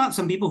talk about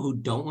some people who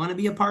don't want to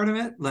be a part of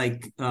it?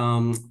 Like,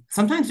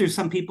 sometimes there's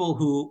some people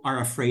who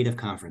are afraid of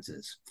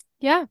conferences.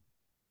 Yeah,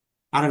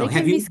 I don't know. they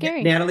Have can be you,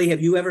 scary. Natalie,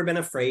 have you ever been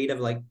afraid of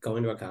like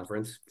going to a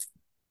conference?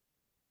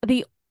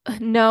 The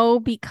No,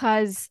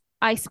 because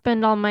I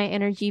spend all my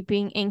energy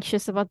being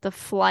anxious about the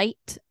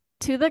flight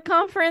to the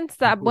conference,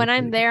 that when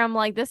I'm there, I'm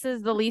like, this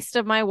is the least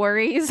of my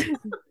worries.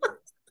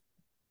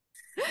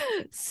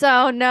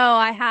 So no,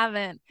 I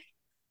haven't.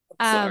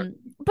 Sorry.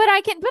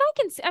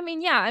 I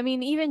mean, yeah, I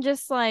mean, even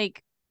just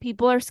like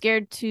people are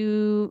scared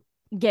to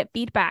get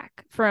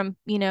feedback from,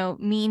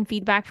 mean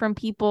feedback from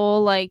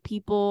people, like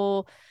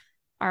people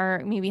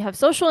are maybe have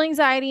social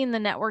anxiety and the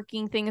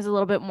networking thing is a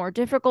little bit more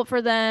difficult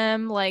for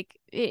them. Like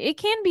it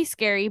can be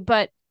scary,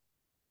 but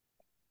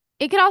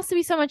it could also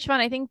be so much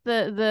fun. I think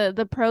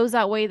the pros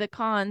outweigh the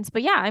cons.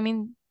 But yeah, I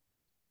mean,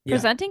 Yeah.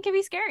 presenting can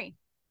be scary.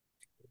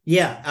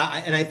 Yeah.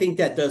 And I think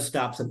that does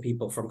stop some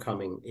people from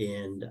coming.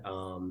 And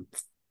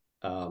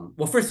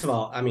well, first of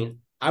all, I mean,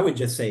 I would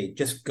just say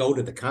just go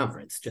to the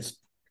conference, just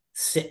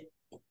sit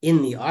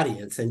in the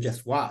audience and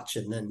just watch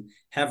and then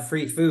have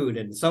free food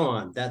and so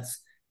on.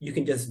 That's you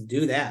can just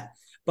do that.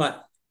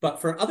 But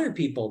for other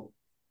people,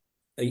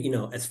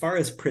 as far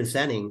as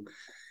presenting,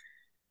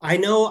 I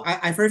know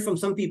I've heard from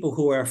some people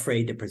who are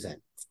afraid to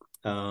present.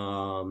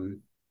 Um,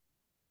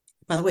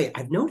 by the way,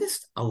 I've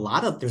noticed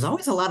there's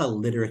always a lot of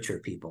literature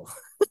people.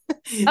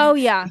 Oh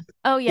yeah.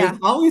 Oh There's yeah.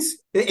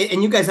 always,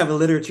 and you guys have a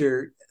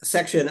literature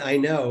section, I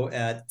know,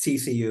 at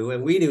TCU,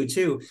 and we do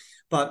too.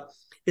 But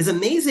it's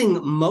amazing.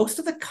 Most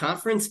of the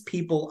conference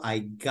people I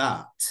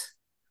got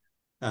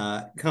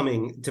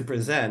coming to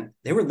present,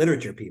 they were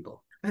literature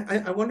people.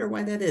 I wonder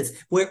why that is.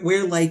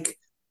 We're like,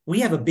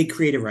 we have a big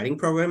creative writing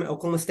program at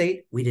Oklahoma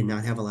State. We did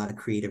not have a lot of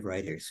creative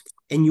writers.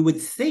 And you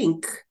would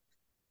think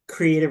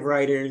creative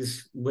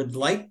writers would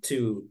like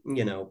to,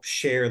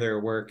 share their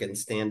work and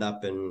stand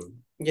up and,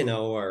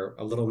 are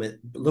a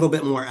little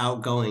bit more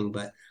outgoing,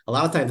 but a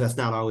lot of times that's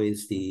not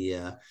always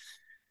the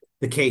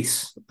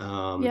case.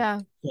 Yeah.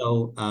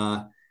 So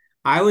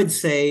I would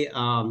say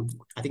I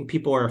think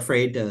people are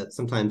afraid to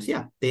sometimes,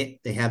 yeah, they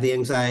have the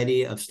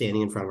anxiety of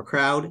standing in front of a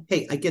crowd.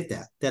 Hey, I get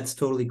that. That's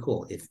totally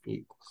cool. If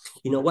you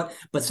know what,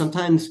 but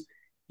sometimes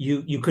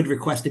you could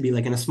request to be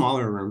like in a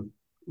smaller room,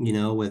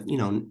 with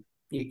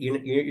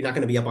you're not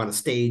going to be up on a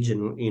stage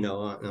and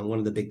on one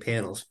of the big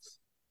panels.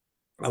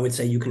 I would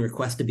say you can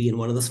request to be in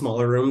one of the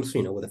smaller rooms,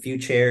 with a few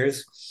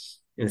chairs,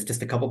 and it's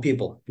just a couple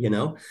people.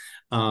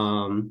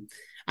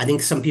 I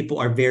think some people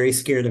are very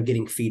scared of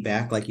getting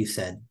feedback, like you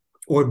said,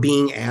 or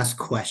being asked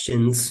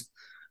questions.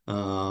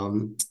 I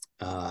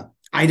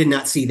did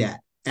not see that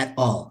at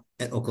all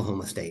at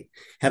Oklahoma State.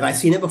 Have I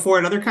seen it before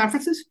at other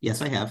conferences?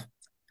 Yes, I have.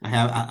 I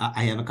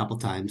have a couple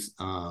times.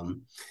 But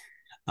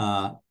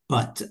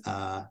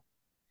I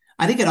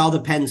think it all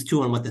depends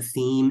too on what the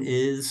theme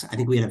is. I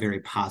think we had a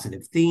very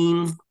positive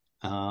theme.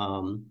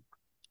 Um,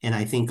 and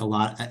I think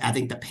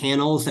the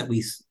panels that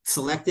we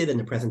selected and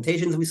the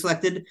presentations we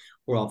selected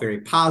were all very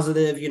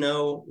positive. We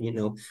were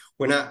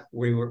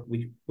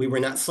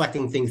not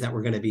selecting things that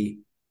were going to be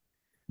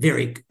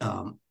very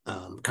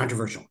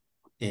controversial.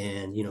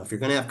 And if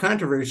you're going to have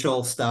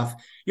controversial stuff,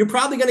 you're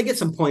probably going to get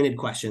some pointed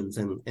questions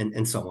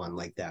and so on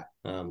like that.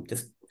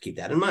 Just keep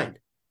that in mind.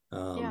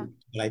 Yeah.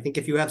 But I think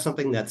if you have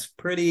something that's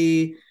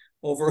pretty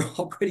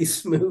overall pretty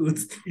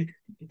smooth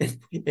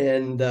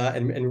and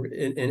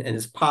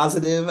is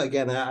positive,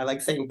 again, I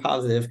like saying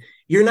positive,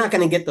 you're not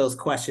going to get those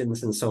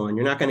questions and so on.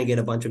 You're not going to get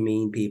a bunch of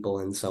mean people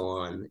and so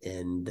on.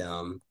 And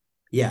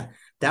yeah,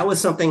 that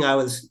was something I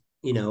was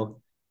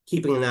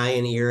keeping an eye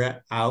and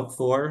ear out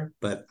for,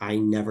 but I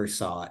never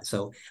saw it.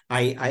 So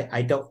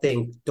I don't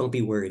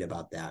be worried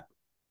about that.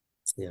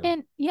 Yeah.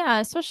 And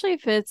yeah, especially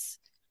if it's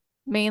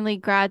mainly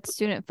grad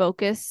student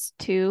focused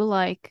too,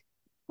 like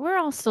we're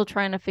all still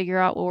trying to figure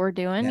out what we're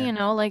doing,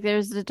 Yeah. like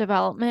there's the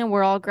development.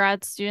 We're all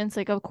grad students.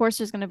 Like, of course,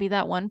 there's going to be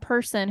that one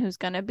person who's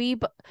going to be,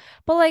 but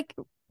like,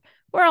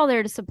 we're all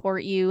there to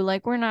support you.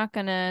 Like, we're not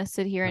going to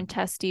sit here and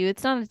test you.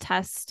 It's not a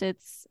test.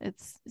 It's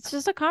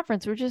just a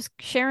conference. We're just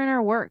sharing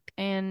our work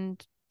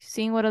and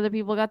seeing what other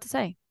people got to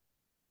say.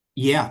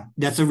 Yeah,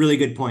 that's a really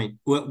good point.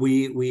 What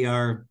we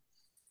are,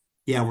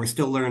 yeah, we're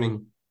still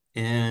learning,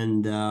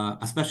 and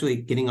especially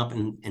getting up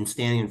and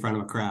standing in front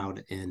of a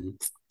crowd and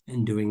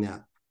doing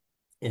that.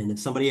 And if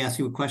somebody asks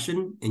you a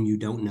question and you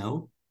don't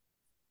know,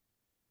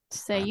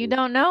 Say uh, you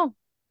don't know.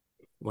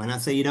 why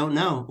not say you don't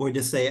know, or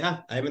just say, I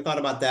haven't thought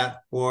about that,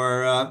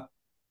 or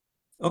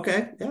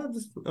okay, yeah,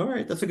 all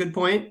right, that's a good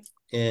point,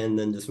 and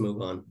then just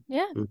move on.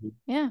 Yeah. Mm-hmm.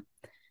 Yeah.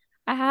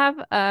 I have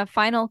a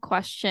final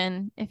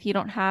question if you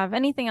don't have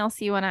anything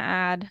else you want to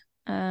add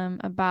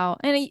about,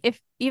 and if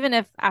even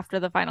if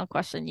after the final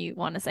question you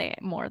want to say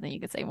more, then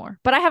you could say more.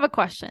 But I have a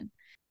question.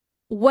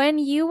 When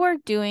you were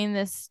doing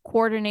this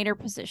coordinator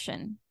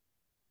position,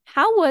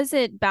 how was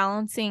it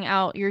balancing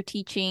out your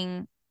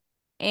teaching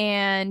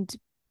and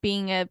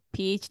being a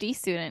PhD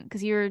student?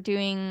 Because you were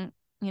doing,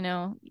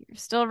 you're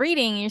still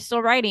reading, you're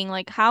still writing.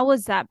 Like, how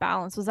was that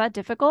balance? Was that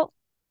difficult?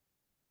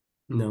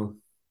 No,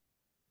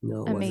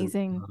 no, it wasn't.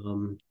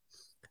 Amazing.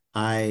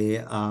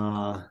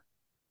 I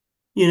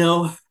you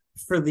know,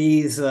 for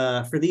these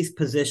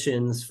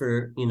positions,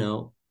 we're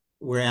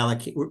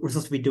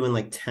supposed to be doing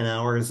like 10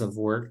 hours of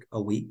work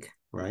a week,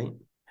 right?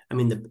 I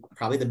mean,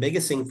 probably the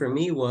biggest thing for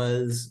me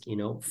was,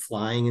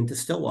 flying into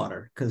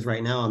Stillwater, because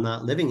right now I'm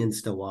not living in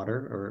Stillwater,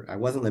 or I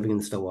wasn't living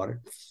in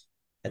Stillwater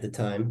at the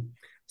time.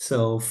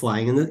 So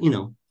flying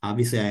in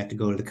obviously I have to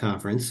go to the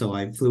conference. So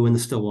I flew into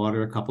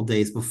Stillwater a couple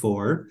days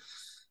before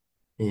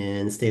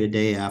and stayed a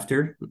day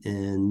after.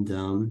 And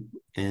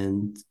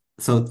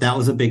so that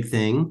was a big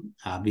thing,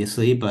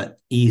 obviously, but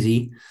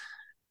easy.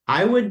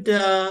 I would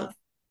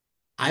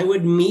I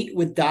would meet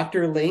with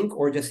Dr. Link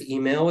or just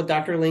email with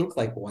Dr. Link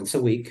like once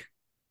a week.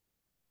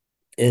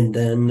 And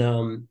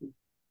then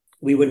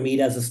we would meet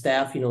as a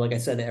staff, like I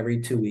said,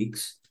 every 2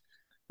 weeks.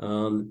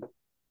 Um,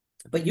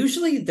 but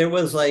usually there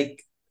was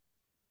like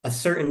a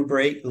certain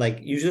break, like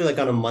usually like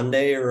on a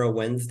Monday or a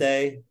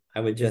Wednesday, I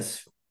would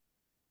just,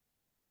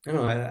 I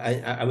don't know,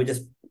 I would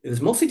just, it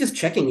was mostly just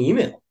checking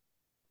email.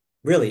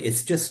 Really,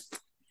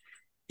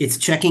 it's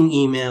checking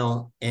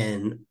email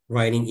and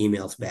writing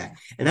emails back.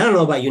 And I don't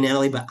know about you,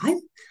 Natalie, but I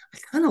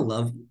kind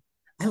of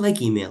I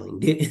like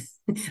emailing.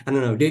 I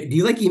don't know. Do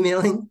you like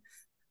emailing?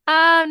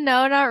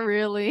 No, not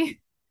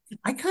really.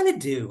 I kind of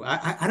do.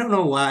 I don't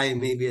know why.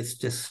 Maybe it's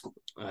just,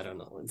 I don't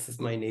know. It's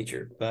just my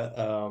nature. But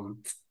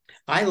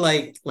I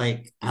like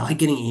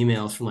getting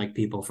emails from like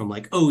people from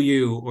like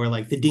OU or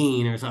like the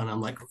dean or something.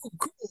 I'm like, oh,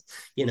 cool,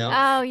 you know.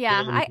 Oh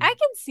yeah, And I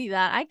can see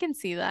that. I can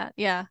see that.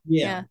 Yeah.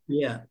 yeah,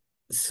 Yeah. yeah.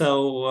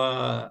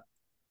 So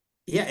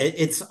yeah,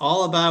 it's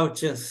all about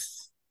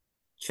just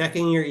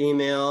checking your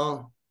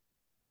email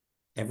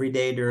every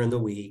day during the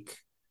week.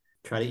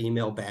 Try to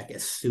email back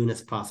as soon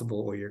as possible,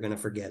 or you're gonna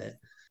forget it.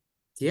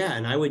 Yeah,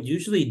 and I would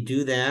usually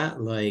do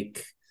that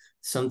like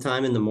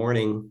sometime in the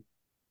morning.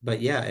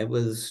 But yeah, it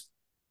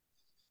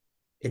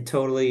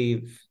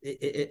totally,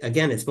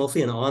 again, it's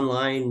mostly an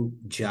online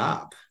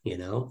job,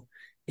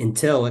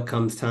 until it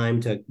comes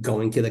time to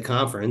going to the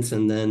conference.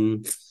 And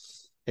then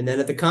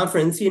at the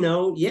conference,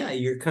 yeah,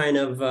 you're kind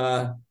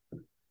of,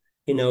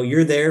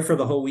 you're there for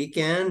the whole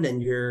weekend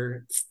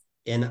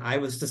and I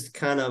was just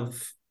kind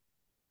of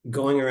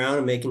going around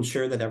and making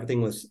sure that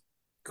everything was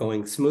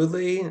going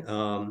smoothly.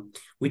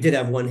 We did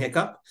have one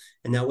hiccup,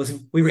 and that was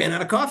we ran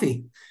out of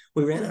coffee.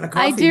 We ran out of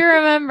I coffee. do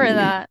remember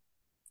that.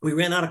 We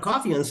ran out of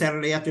coffee on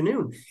Saturday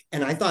afternoon.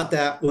 And I thought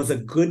that was a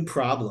good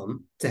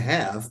problem to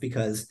have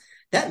because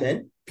that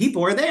meant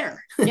people are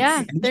there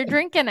Yeah, they're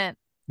drinking it.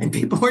 and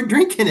people are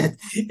drinking it.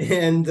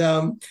 And,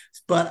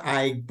 but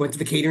I went to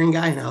the catering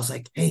guy and I was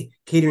like, hey,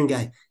 catering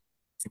guy,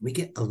 can we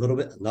get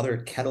another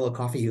kettle of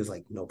coffee? He was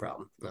like, no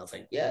problem. And I was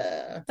like,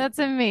 yeah. That's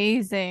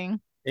amazing.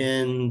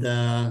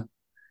 And,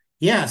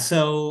 yeah,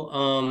 so,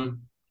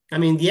 I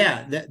mean,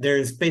 yeah,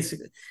 there's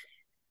basically,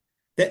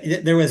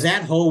 there was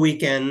that whole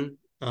weekend,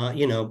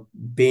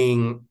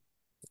 being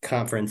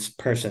conference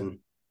person,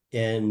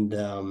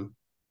 and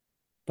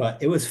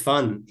but it was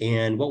fun.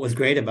 And what was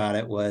great about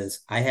it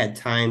was I had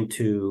time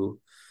to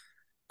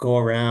go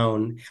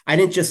around. I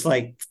didn't just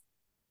like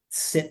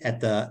sit at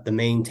the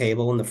main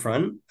table in the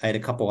front. I had a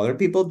couple other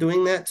people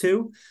doing that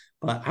too,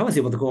 but I was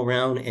able to go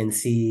around and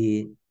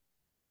see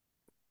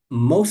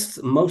most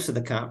of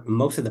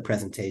the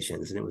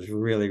presentations, and it was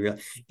really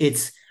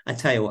it's I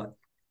tell you what,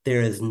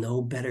 there is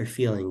no better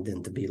feeling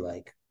than to be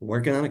like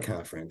working on a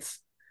conference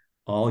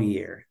all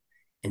year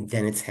and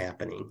then it's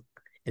happening,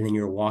 and then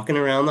you're walking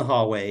around the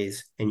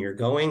hallways and you're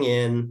going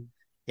in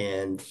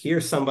and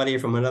here's somebody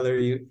from another,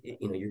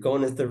 you're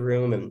going into the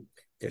room and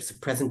there's a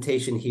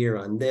presentation here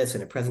on this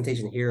and a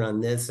presentation here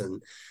on this,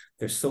 and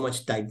there's so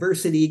much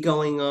diversity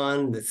going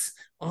on. That's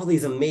all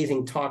these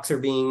amazing talks are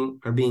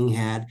being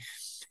had,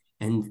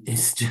 and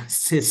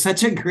it's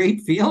such a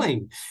great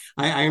feeling.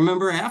 I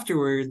remember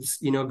afterwards,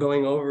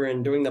 going over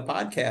and doing the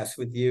podcast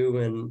with you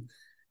and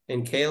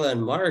Kayla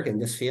and Mark,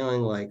 and just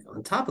feeling like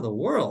on top of the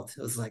world.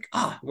 It was like,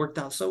 it worked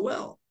out so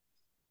well.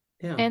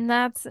 Yeah. And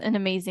that's an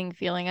amazing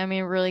feeling. I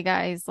mean, really,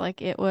 guys,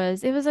 like it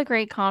was a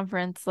great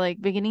conference, like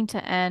beginning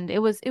to end. It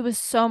was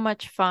so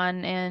much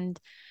fun. And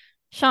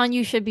Sean,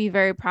 you should be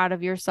very proud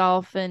of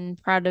yourself and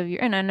proud of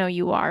and I know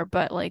you are,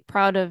 but like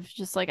proud of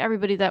just like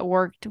everybody that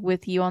worked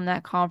with you on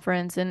that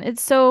conference. And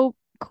it's so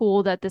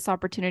cool that this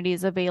opportunity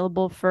is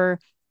available for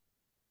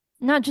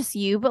not just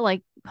you, but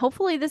like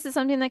hopefully this is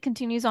something that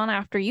continues on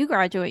after you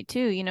graduate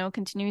too,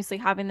 continuously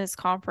having this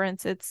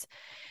conference. It's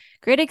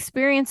great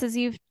experiences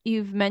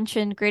you've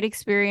mentioned, great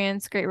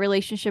experience, great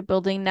relationship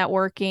building,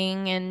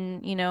 networking,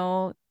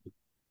 and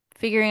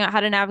figuring out how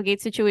to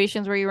navigate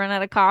situations where you run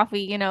out of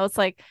coffee. It's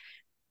like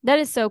that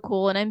is so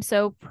cool. And I'm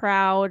so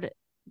proud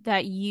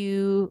that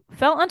you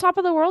felt on top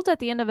of the world at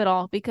the end of it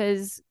all,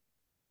 because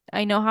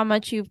I know how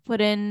much you've put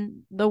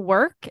in the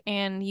work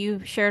and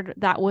you've shared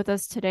that with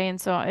us today.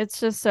 And so it's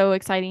just so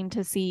exciting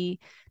to see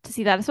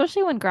that,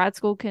 especially when grad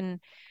school can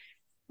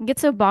get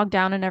so bogged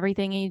down and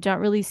everything and you don't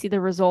really see the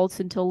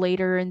results until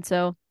later. And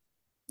so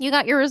you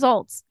got your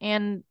results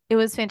and it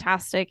was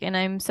fantastic. And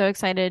I'm so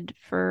excited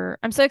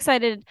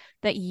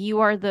that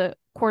you are the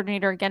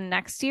coordinator again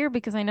next year,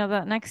 because I know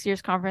that next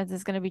year's conference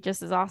is going to be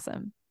just as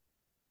awesome.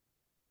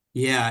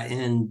 Yeah.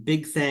 And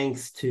big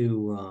thanks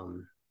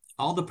to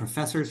all the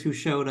professors who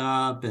showed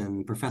up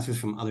and professors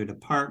from other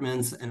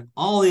departments and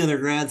all the other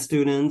grad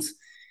students.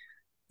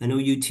 I know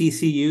the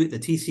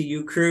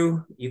TCU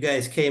crew, you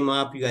guys came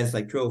up, you guys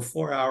like drove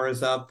 4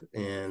 hours up,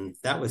 and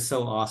that was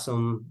so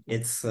awesome.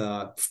 It's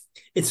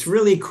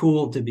really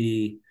cool to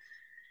be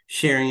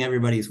sharing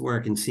everybody's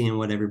work and seeing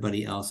what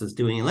everybody else is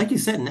doing. And like you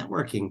said,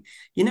 networking,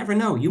 you never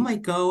know. You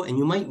might go and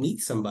you might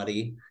meet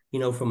somebody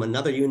from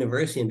another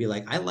university and be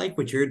like, I like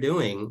what you're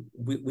doing.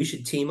 We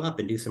should team up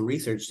and do some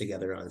research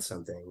together on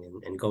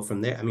something and go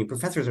from there. I mean,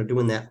 professors are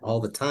doing that all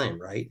the time,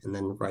 right? And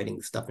then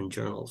writing stuff in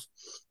journals.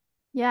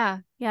 Yeah.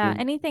 Yeah. Mm.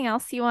 Anything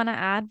else you want to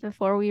add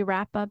before we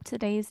wrap up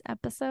today's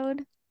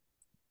episode?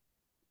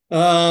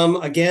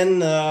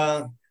 Again,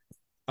 I'm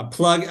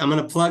going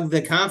to plug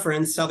the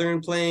conference,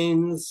 Southern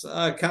Plains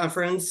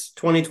Conference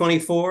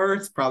 2024.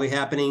 It's probably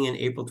happening in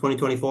April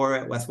 2024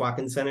 at West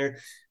Watkins Center,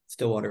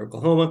 Stillwater,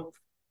 Oklahoma.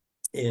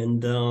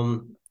 And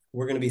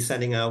we're going to be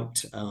sending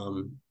out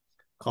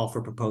call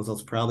for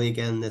proposals probably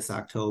again this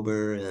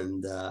October.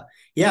 And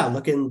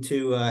looking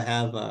to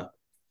have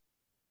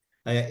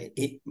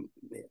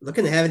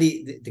looking to have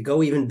it to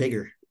go even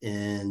bigger.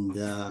 And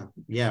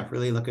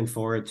really looking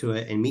forward to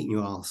it and meeting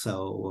you all.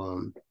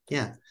 So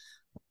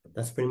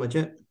that's pretty much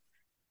it.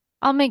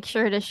 I'll make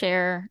sure to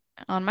share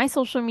on my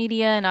social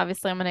media, and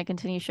obviously I'm going to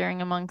continue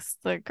sharing amongst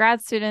the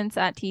grad students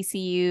at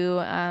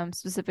TCU,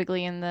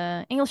 specifically in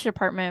the English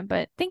department.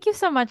 But thank you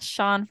so much,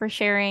 Sean, for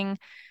sharing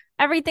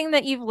everything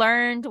that you've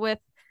learned with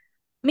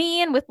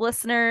me and with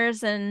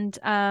listeners. And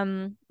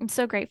I'm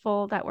so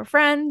grateful that we're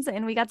friends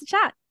and we got to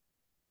chat.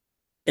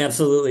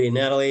 Absolutely,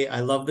 Natalie.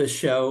 I love this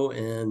show,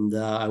 and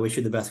I wish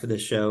you the best for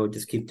this show.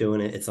 Just keep doing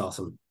it. It's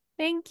awesome.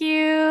 Thank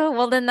you.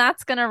 Well, then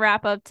that's going to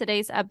wrap up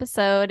today's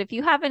episode. If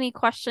you have any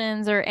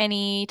questions or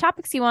any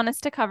topics you want us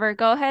to cover,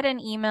 go ahead and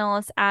email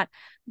us at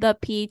the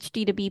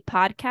PhD2B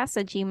podcast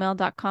at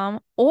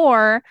gmail.com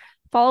or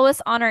follow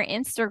us on our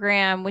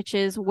Instagram, which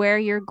is where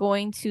you're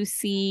going to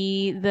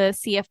see the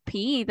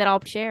CFP that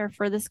I'll share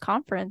for this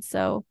conference.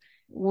 So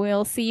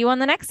we'll see you on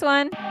the next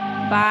one.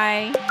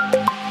 Bye.